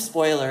 I'm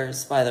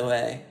spoilers, by the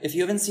way. If you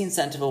haven't seen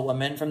Scent of a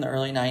Woman from the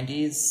early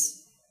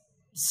 90s,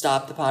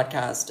 stop the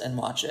podcast and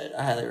watch it.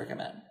 I highly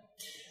recommend.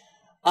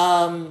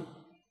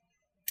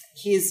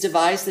 He's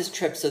devised this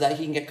trip so that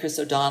he can get Chris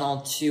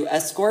O'Donnell to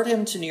escort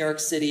him to New York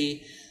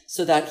City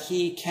so that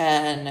he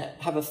can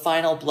have a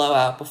final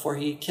blowout before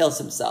he kills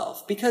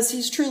himself, because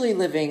he's truly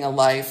living a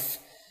life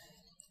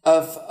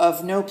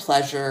of no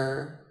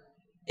pleasure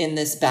in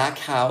this back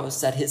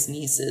house at his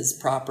niece's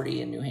property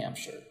in New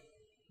Hampshire.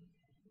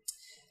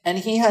 And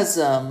he has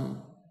a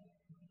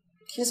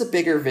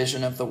bigger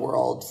vision of the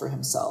world for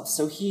himself.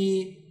 So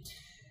he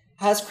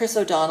has Chris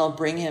O'Donnell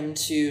bring him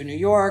to New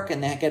York,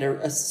 and they get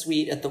a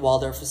suite at the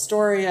Waldorf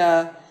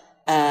Astoria,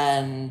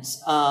 and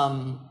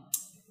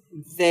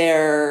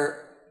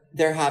they're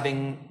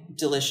having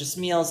delicious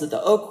meals at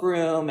the Oak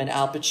Room, and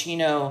Al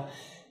Pacino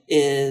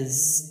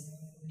is,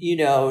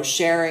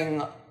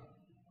 sharing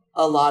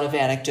a lot of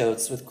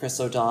anecdotes with Chris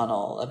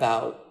O'Donnell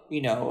about,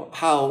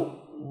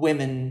 how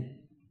women,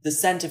 the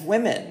scent of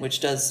women,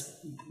 which does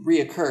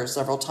reoccur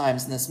several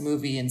times in this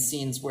movie, in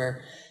scenes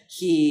where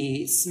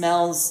he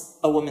smells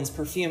a woman's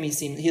perfume.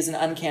 He has an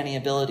uncanny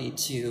ability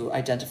to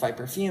identify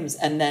perfumes,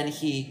 and then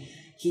he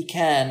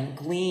can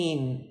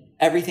glean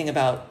everything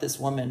about this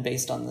woman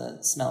based on the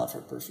smell of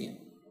her perfume.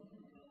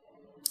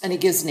 And he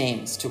gives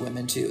names to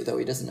women too, though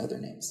he doesn't know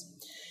their names.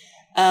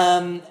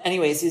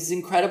 Anyways, this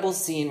incredible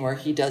scene where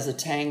he does a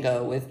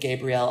tango with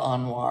Gabrielle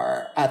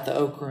Anwar at the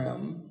Oak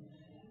Room,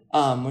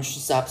 which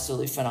is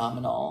absolutely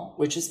phenomenal,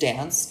 which is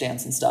dance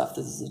and stuff.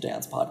 This is a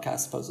dance podcast,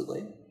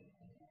 supposedly.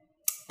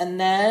 And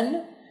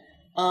then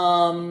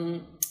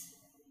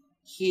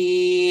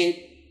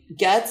he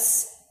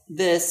gets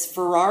this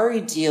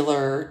Ferrari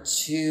dealer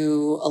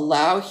to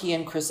allow he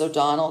and Chris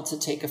O'Donnell to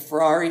take a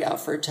Ferrari out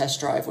for a test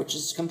drive, which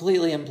is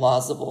completely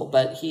implausible,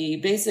 but he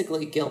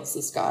basically guilts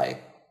this guy,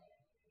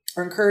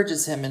 or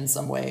encourages him in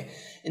some way,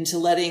 into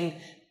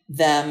letting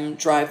them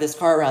drive this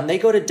car around. They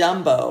go to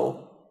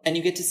Dumbo, and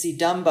you get to see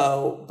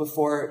Dumbo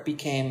before it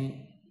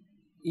became,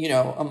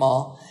 a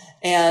mall.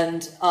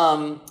 And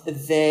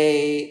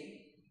they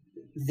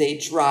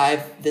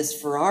drive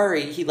this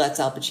Ferrari. He lets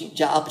Al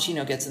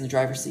Pacino gets in the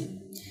driver's seat.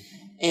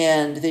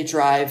 And they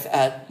drive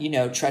at,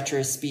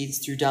 treacherous speeds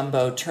through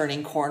Dumbo,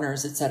 turning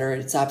corners, etc.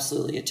 It's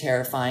absolutely a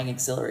terrifying,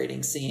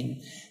 exhilarating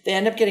scene. They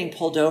end up getting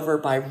pulled over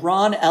by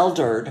Ron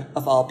Eldard,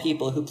 of all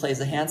people, who plays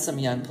a handsome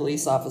young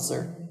police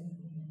officer.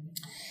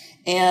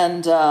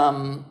 And,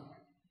 Al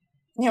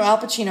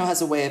Pacino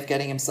has a way of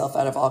getting himself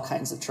out of all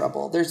kinds of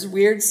trouble. There's a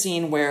weird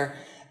scene where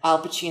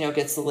Al Pacino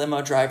gets the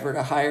limo driver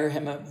to hire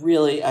him a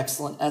really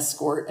excellent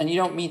escort. And you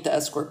don't meet the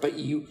escort, but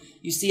you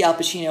see Al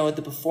Pacino at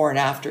the before and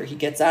after. He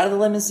gets out of the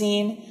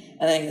limousine,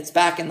 and then he gets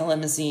back in the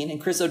limousine,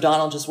 and Chris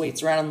O'Donnell just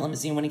waits around in the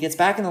limousine. When he gets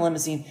back in the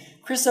limousine,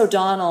 Chris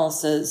O'Donnell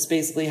says,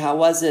 basically, how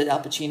was it? Al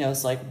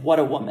Pacino's like, what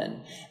a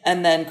woman.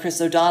 And then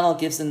Chris O'Donnell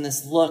gives him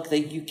this look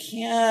that you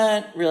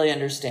can't really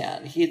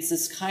understand. It's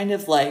this kind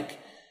of like,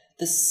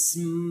 this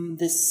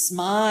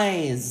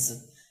smize.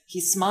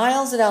 He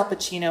smiles at Al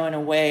Pacino in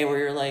a way where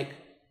you're like,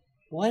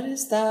 what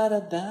is that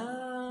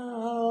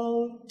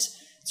about?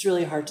 It's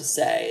really hard to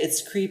say.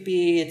 It's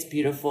creepy. It's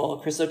beautiful.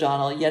 Chris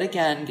O'Donnell, yet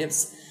again,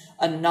 gives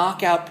a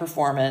knockout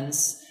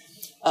performance.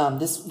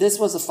 This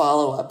was a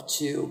follow-up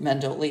to Men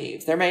Don't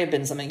Leave. There may have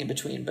been something in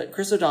between, but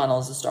Chris O'Donnell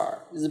is a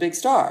star. He's a big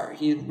star.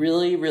 He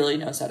really, really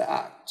knows how to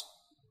act.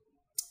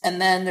 And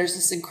then there's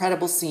this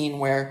incredible scene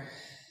where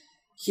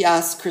he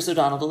asks Chris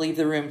O'Donnell to leave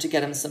the room to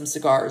get him some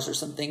cigars or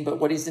something, but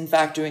what he's in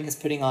fact doing is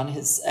putting on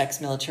his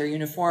ex-military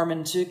uniform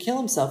and to kill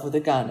himself with a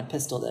gun, a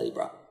pistol that he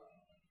brought.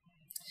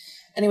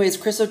 Anyways,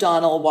 Chris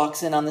O'Donnell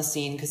walks in on the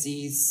scene because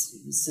he's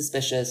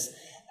suspicious,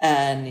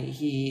 and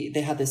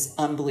they have this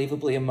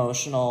unbelievably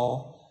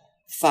emotional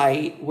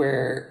fight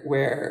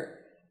where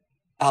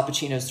Al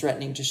Pacino's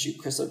threatening to shoot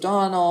Chris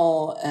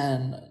O'Donnell,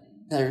 and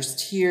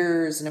there's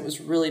tears, and it was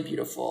really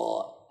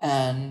beautiful.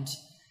 And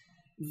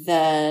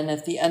then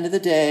at the end of the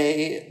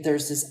day,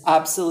 there's this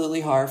absolutely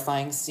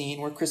horrifying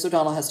scene where Chris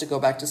O'Donnell has to go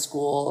back to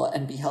school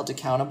and be held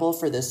accountable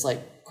for this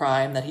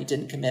crime that he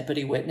didn't commit but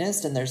he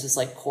witnessed. And there's this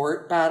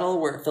court battle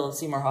where Philip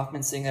Seymour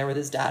Hoffman's sitting there with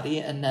his daddy,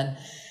 and then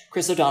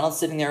Chris O'Donnell's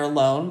sitting there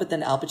alone, but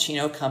then Al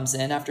Pacino comes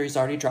in after he's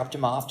already dropped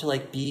him off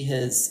to be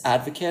his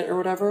advocate or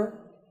whatever.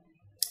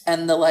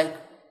 And the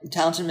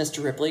talented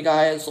Mr. Ripley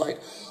guy is like,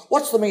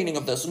 what's the meaning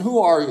of this and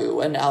who are you?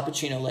 And Al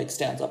Pacino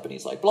stands up and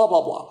he's like, blah,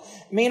 blah, blah.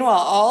 Meanwhile,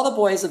 all the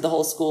boys of the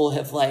whole school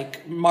have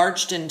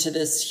marched into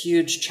this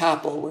huge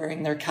chapel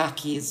wearing their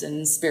khakis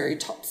and Sperry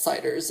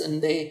topsiders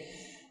and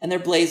their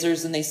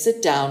blazers, and they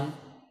sit down.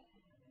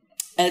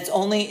 And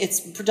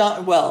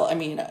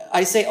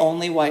I say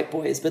only white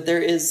boys, but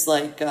there is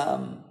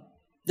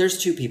there's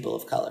two people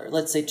of color,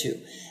 let's say two.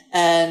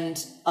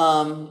 And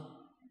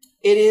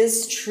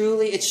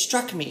it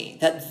struck me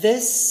that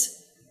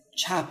this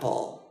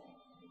chapel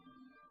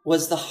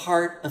was the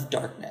heart of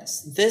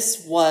darkness.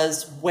 This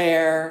was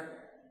where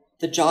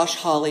the Josh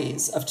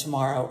Hawleys of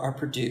tomorrow are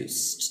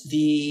produced.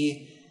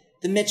 The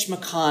Mitch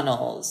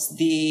McConnells,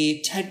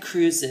 the Ted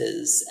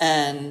Cruzes,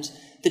 and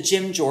the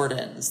Jim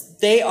Jordans.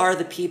 They are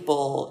the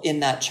people in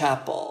that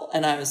chapel.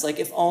 And I was like,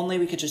 if only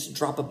we could just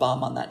drop a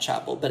bomb on that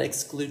chapel, but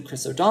exclude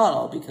Chris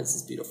O'Donnell because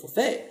his beautiful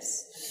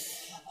face.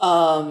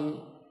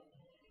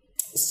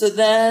 So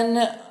then,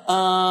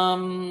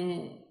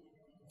 and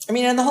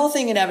the whole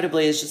thing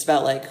inevitably is just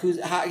about like,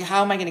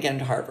 how am I going to get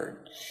into Harvard?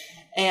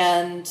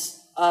 And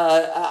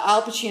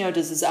Al Pacino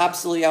does this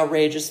absolutely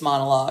outrageous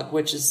monologue,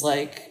 which is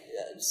like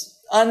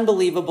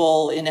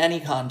unbelievable in any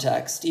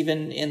context,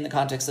 even in the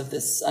context of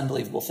this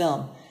unbelievable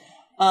film.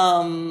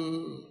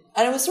 And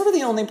it was sort of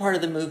the only part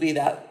of the movie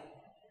that,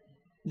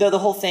 though the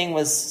whole thing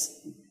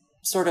was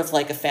sort of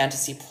like a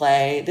fantasy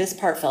play, this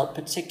part felt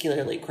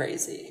particularly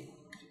crazy.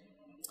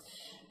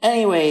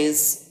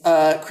 Anyways,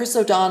 Chris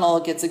O'Donnell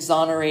gets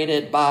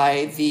exonerated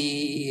by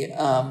the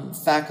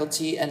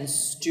faculty and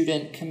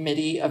student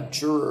committee of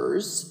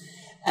jurors.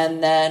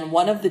 And then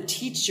one of the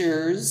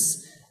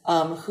teachers,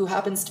 who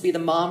happens to be the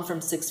mom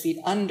from 6 Feet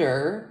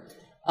Under,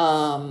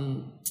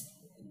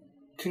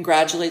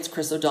 congratulates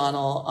Chris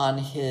O'Donnell on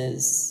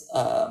his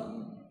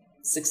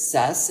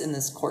success in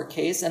this court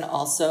case, and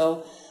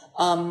also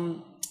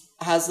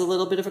has a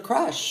little bit of a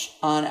crush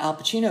on Al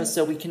Pacino.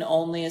 So we can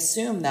only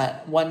assume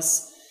that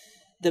once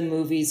the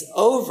movie's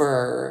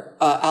over,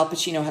 Al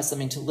Pacino has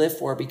something to live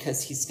for,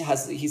 because he's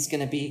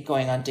going to be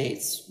going on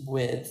dates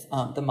with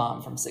the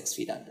mom from 6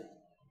 Feet Under.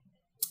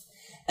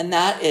 And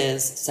that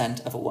is Scent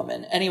of a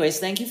Woman. Anyways,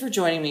 thank you for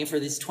joining me for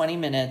these 20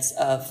 minutes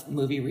of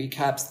movie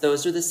recaps.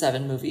 Those are the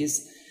 7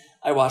 movies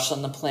I watched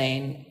on the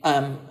plane.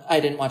 I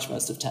didn't watch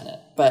most of Tenet,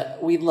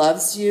 but we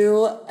loves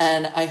you.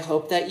 And I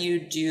hope that you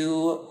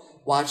do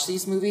watch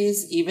these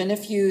movies. Even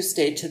if you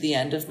stayed to the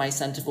end of my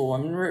Scent of a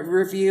Woman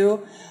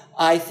review,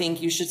 I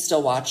think you should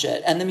still watch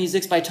it. And the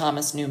music's by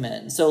Thomas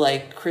Newman. So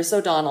like Chris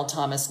O'Donnell,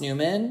 Thomas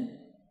Newman,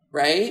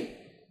 right?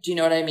 Do you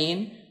know what I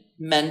mean?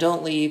 Men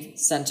Don't Leave,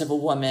 Scent of a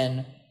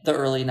Woman, the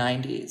early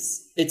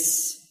 90s.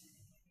 It's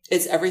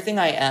everything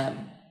I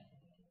am.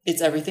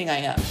 It's everything I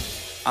am.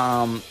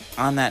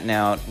 On that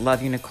note,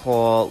 love you,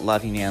 Nicole.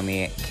 Love you,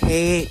 Naomi.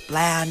 Kate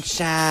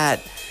Blanchett.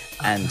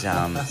 And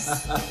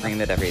bring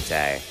it every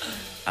day.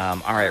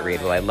 All right,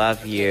 Reed. Well, I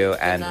love you.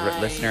 And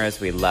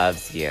listeners, we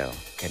loves you.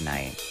 Good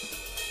night.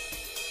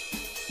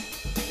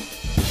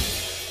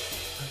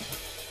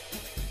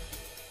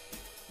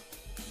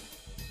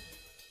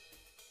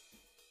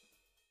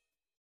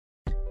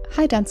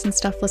 Hi, Dance and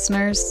Stuff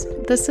listeners.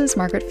 This is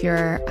Margaret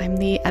Fuhrer. I'm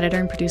the editor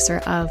and producer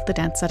of the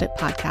Dance Edit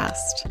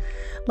podcast.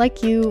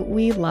 Like you,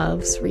 we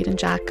love Reed and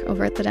Jack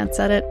over at the Dance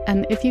Edit,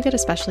 and if you get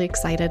especially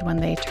excited when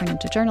they turn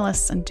into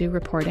journalists and do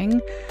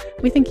reporting,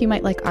 we think you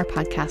might like our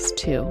podcast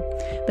too.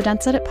 The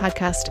Dance Edit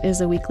podcast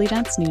is a weekly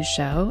dance news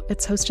show.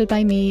 It's hosted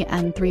by me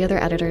and 3 other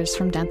editors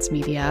from Dance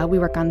Media. We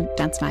work on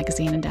Dance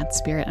Magazine and Dance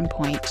Spirit and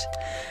Point.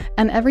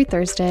 And every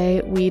Thursday,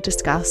 we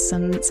discuss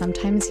and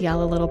sometimes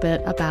yell a little bit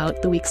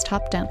about the week's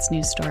top dance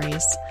news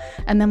stories.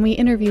 And then we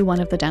interview one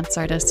of the dance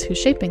artists who's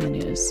shaping the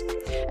news.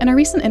 And our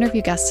recent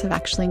interview guests have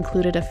actually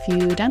included a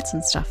few Dance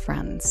and Stuff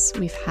friends.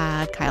 We've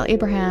had Kyle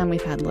Abraham,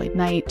 we've had Lloyd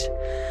Knight.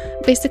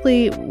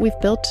 Basically, we've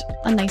built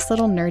a nice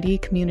little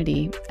nerdy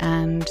community,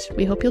 and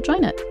we hope you'll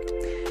join it.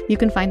 You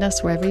can find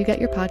us wherever you get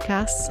your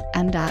podcasts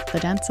and at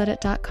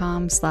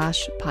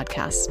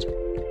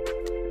thedanceedit.com/podcast.